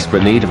 I'm in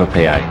desperate need of a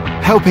PA.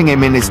 Helping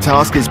him in his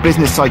task is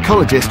business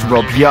psychologist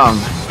Rob Yeung.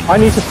 I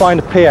need to find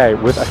a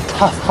PA with a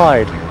tough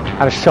hide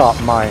and a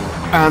sharp mind.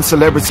 And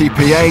celebrity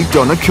PA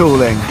Donna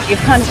Coulling. You've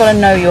kind of got to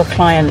know your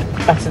client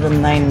better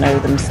than they know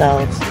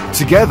themselves.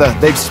 Together,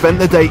 they've spent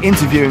the day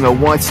interviewing a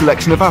wide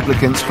selection of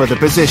applicants for the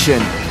position.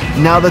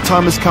 Now the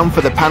time has come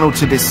for the panel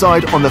to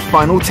decide on the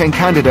final 10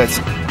 candidates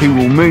who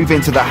will move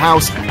into the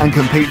house and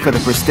compete for the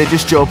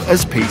prestigious job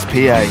as Pete's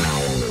PA.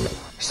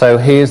 So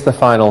here's the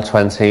final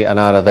 20, and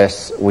out of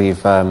this,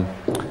 we've got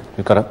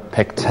to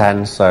pick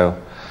 10, so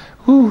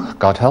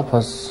God help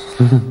us.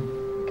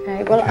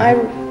 Okay, well,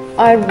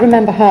 I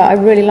remember her. I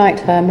really liked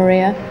her,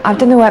 Maria. I've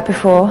done the work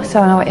before,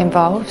 so I know what it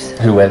involves.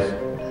 Who with?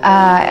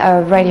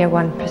 A Radio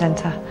 1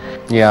 presenter.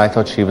 Yeah, I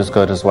thought she was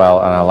good as well,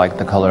 and I liked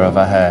the colour of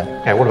her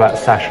hair. Yeah, what about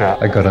Sasha?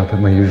 I got up at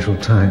my usual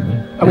time.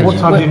 And what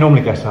time do you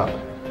normally get up?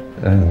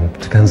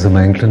 Depends on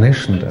my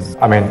inclination, then.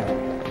 I mean,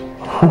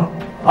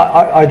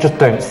 I just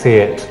don't see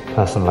it,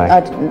 personally.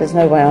 There's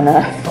no way on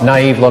earth.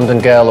 Naive London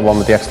girl, the one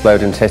with the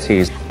exploding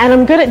titties. And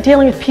I'm good at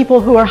dealing with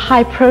people who are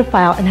high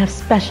profile and have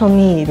special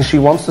needs. She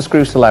wants to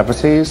screw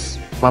celebrities.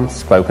 I'm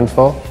spoken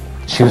for.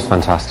 She was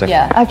fantastic.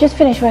 Yeah. I've just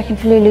finished working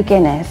for Lulu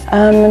Guinness,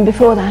 and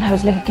before that I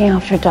was looking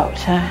after a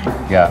doctor.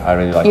 Yeah, I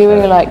really like You her.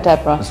 really like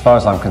Deborah? As far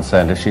as I'm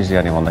concerned, if she's the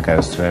only one that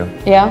goes through.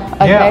 Yeah?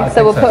 Okay, Yeah,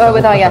 so we'll put her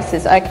with our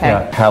yeses, okay.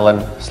 Yeah.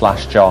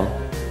 Helen/John.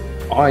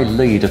 I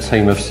lead a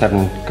team of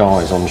 7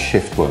 guys on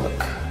shift work.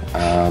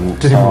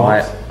 Does he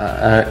what?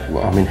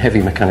 I'm in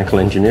heavy mechanical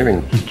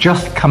engineering. He's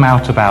just come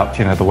out about,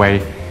 you know, the way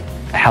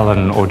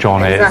Helen or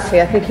John is.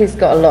 Exactly, I think he's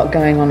got a lot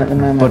going on at the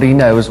moment. But he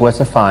knows where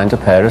to find a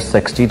pair of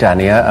 60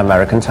 denier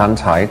American tan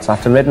tights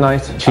after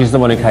midnight. She's the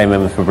one who came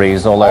in with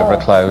Febreze all over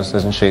her clothes,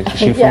 isn't she? Is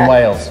she from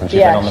Wales? And she's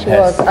been on the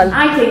piss.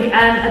 I think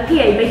a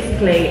PA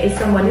basically is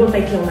someone who'll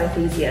make your life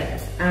easier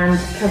and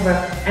cover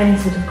up any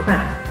sort of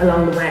crap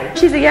along the way.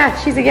 She's a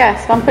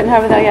yes. I'm putting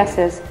her with our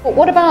yeses.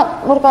 What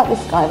about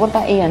this guy? What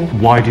about Ian?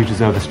 Why do you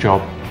deserve this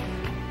job?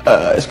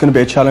 It's going to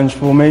be a challenge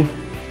for me.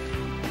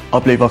 I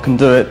believe I can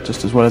do it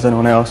just as well as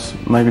anyone else,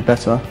 maybe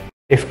better.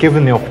 If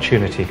given the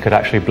opportunity, could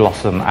actually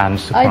blossom and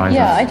surprise us.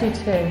 Yeah, I do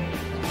too.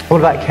 What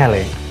about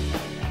Kelly?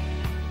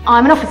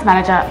 I'm an office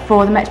manager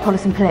for the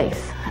Metropolitan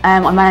Police. I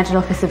manage an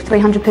office of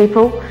 300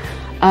 people,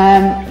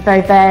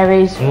 very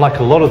varied. And like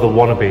a lot of the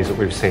wannabes that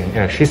we've seen, you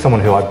know, she's someone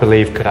who I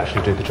believe could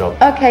actually do the job.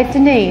 Okay,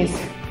 Denise.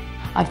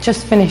 I've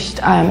just finished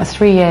a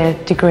 3-year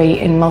degree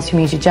in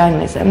multimedia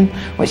journalism,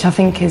 which I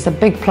think is a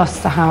big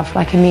plus to have,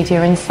 like a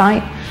media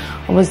insight.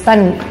 I was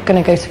then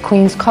going to go to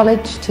Queen's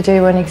College to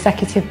do an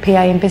executive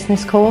PA and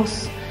business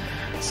course.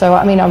 So,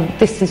 I mean,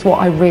 this is what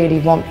I really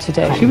want to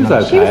do. She was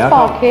okay. She was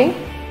sparky.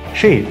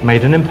 She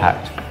made an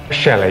impact.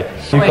 Shelley,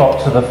 you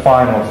got to the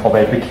finals of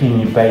a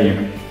Bikini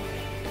Babe.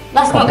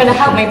 That's not going to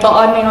help me, but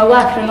I mean, I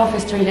work in an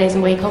office 3 days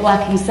a week, I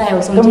work in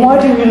sales. Then why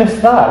didn't you list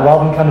that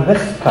rather than kind of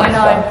this kind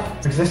I of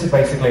stuff? Because this is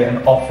basically an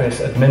office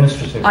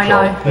administrative I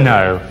job. know.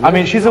 No. I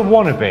mean, she's a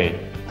wannabe.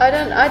 I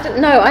don't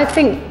know, I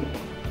think...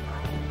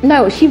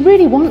 No, she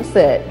really wants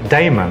it.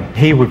 Damon,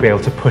 he would be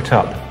able to put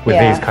up with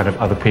these kind of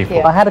other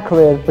people. I had a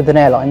career with an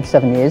airline,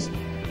 7 years.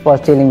 I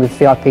was dealing with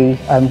VIP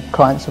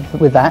clients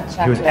with that.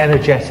 He was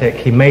energetic,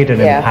 he made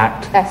an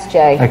impact.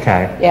 SJ.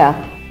 Okay.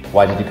 Yeah.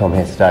 Why did you come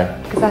here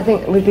today? Because I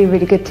think we'd be a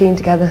really good team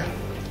together.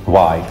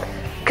 Why?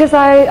 Because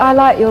I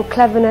like your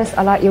cleverness,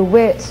 I like your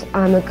wit,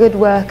 I'm a good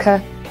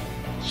worker.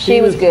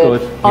 She was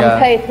good. On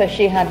paper,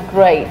 she had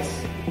great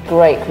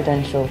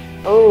credentials.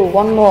 Oh,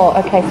 one more.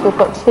 Okay, so we've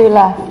got 2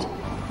 left.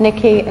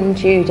 Nicky and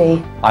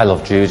Judy. I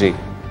love Judy.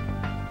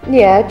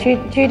 Yeah,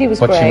 Judy was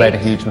great. But she made a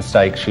huge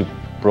mistake. She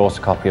brought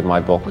a copy of my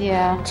book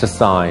to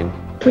sign.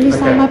 Will you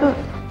sign my book?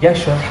 Yeah,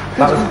 sure.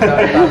 That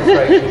was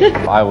great.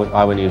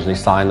 I would usually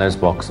sign those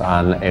books,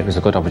 and it was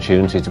a good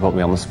opportunity to put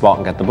me on the spot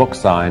and get the book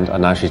signed,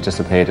 and now she's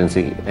disappeared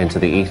into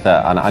the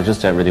ether, and I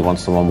just don't really want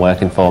someone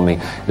working for me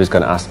who's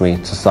going to ask me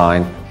to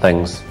sign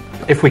things.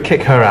 If we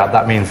kick her out,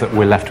 that means that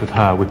we're left with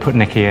her. We put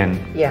Nicky in.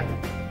 Yeah.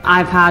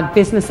 I've had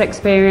business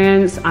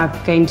experience,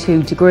 I've gained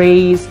 2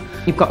 degrees.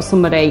 You've got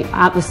somebody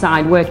at the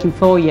side working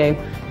for you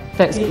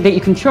that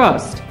you can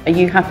trust. Are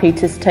you happy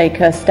to take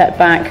a step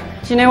back?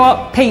 Do you know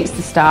what? Pete's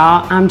the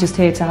star. I'm just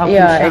here to help him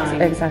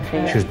shine.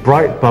 Exactly. She was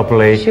bright,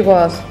 bubbly. She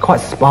was. Quite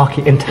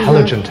sparky,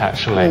 intelligent,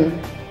 actually.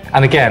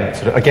 And again,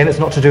 it's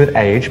not to do with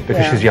age,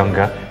 because she's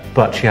younger,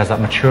 but she has that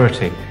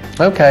maturity.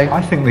 Okay.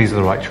 I think these are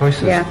the right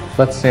choices. Yeah.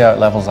 Let's see how it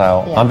levels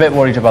out. Yeah. I'm a bit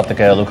worried about the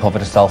girl who covered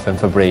herself in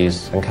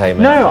Febreze and came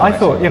in. No, I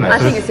thought, you know... I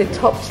think it's a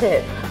top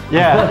tip.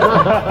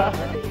 Yeah.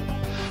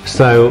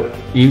 So,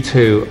 you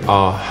 2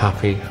 are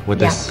happy with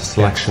this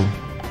selection?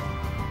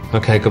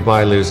 Okay,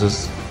 goodbye,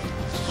 losers.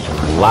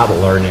 That'll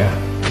learn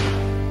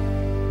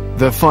you.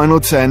 The final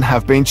 10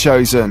 have been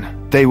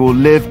chosen. They will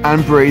live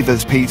and breathe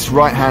as Pete's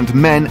right-hand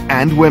men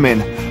and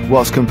women,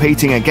 whilst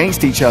competing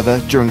against each other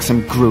during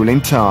some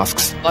grueling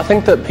tasks. I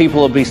think that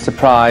people will be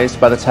surprised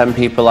by the 10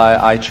 people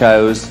I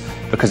chose,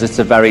 because it's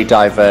a very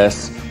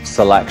diverse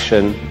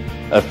selection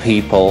of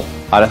people,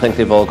 and I think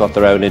they've all got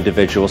their own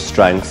individual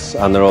strengths,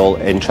 and they're all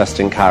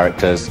interesting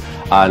characters,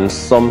 and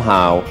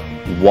somehow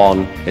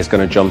one is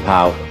going to jump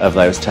out of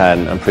those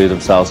 10 and prove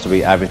themselves to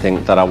be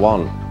everything that I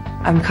want.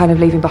 I'm kind of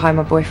leaving behind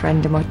my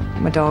boyfriend and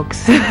my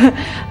dogs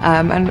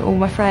and all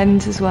my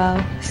friends as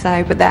well.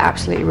 So, but they're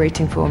absolutely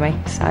rooting for me,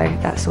 so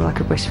that's all I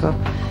could wish for.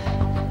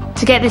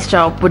 To get this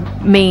job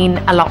would mean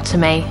a lot to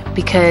me,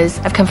 because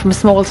I've come from a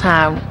small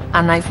town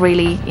and I've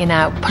really,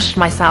 pushed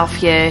myself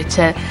here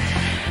to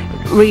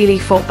really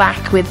fought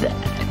back with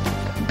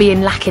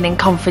being lacking in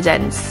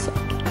confidence,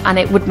 and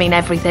it would mean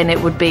everything.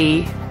 It would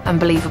be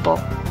unbelievable.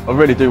 I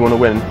really do want to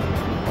win.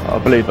 I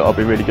believe that I'll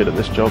be really good at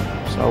this job,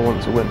 so I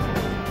want to win.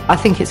 I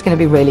think it's going to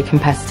be really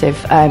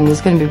competitive.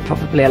 There's going to be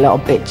probably a lot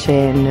of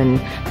bitching and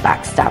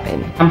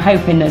backstabbing. I'm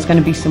hoping there's going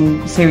to be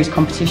some serious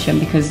competition,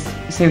 because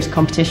serious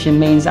competition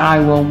means I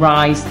will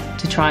rise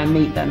to try and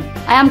meet them.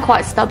 I am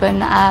quite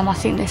stubborn. I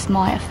think this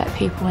might affect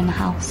people in the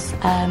house.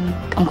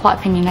 I'm quite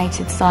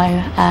opinionated, so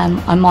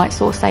I might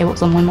sort of say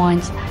what's on my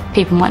mind.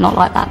 People might not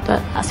like that,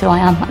 but that's who I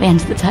am at the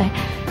end of the day.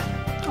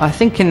 I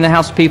think in the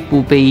house people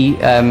will be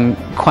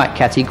quite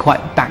catty, quite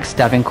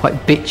backstabbing, quite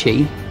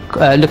bitchy,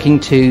 looking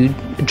to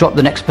drop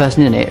the next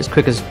person in it as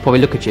quick as probably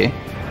look at you.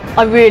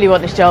 I really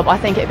want this job. I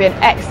think it'd be an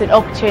excellent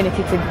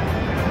opportunity to,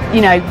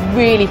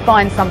 really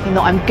find something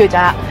that I'm good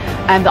at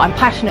and that I'm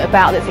passionate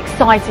about, that's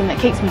exciting, that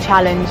keeps me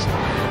challenged.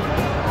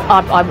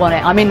 I want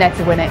it. I'm in there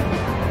to win it.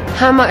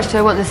 How much do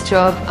I want this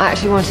job? I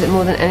actually want it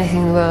more than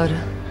anything in the world.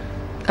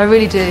 I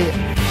really do.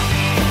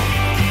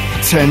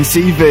 10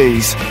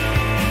 CVs.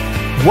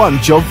 1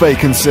 job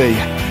vacancy.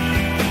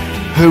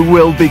 Who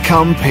will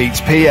become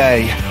Pete's PA?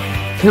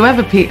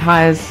 Whoever Pete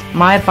hires,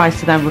 my advice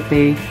to them would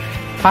be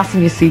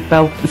fasten your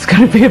seatbelt. It's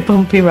going to be a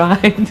bumpy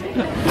ride.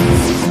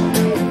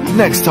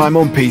 Next time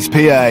on Pete's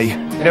PA.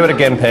 You know what a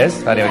gimp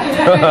is? Anyway,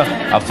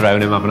 I've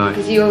thrown him, haven't I?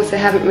 Because you also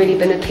haven't really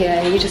been a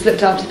PA. You just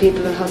looked after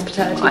people in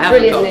hospitality. I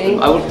Brilliantly.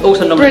 I would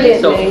also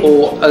nominate myself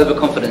for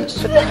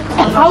overconfidence.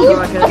 Oh,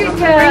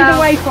 breathe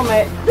away from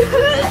it.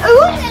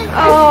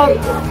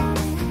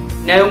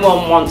 No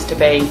one wants to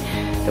be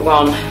the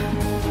one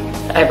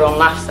that everyone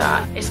laughs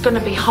at. It's going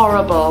to be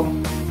horrible,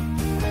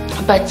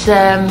 but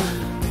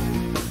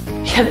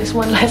there's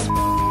one less.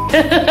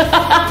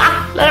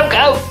 Let him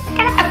go.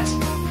 Get out.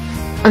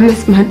 I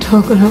miss my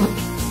dog a lot.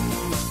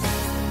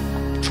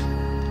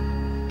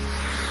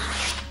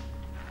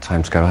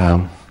 Time to go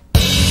home.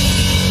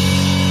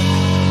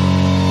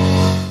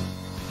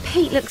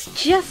 Pete looks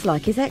just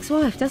like his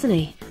ex-wife, doesn't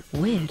he?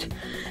 Weird.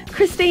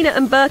 Christina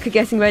and Burke are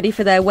getting ready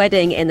for their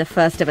wedding in the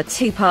first of a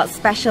 2-part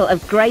special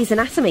of Grey's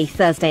Anatomy,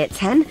 Thursday at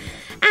 10.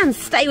 And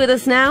stay with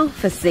us now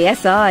for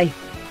CSI.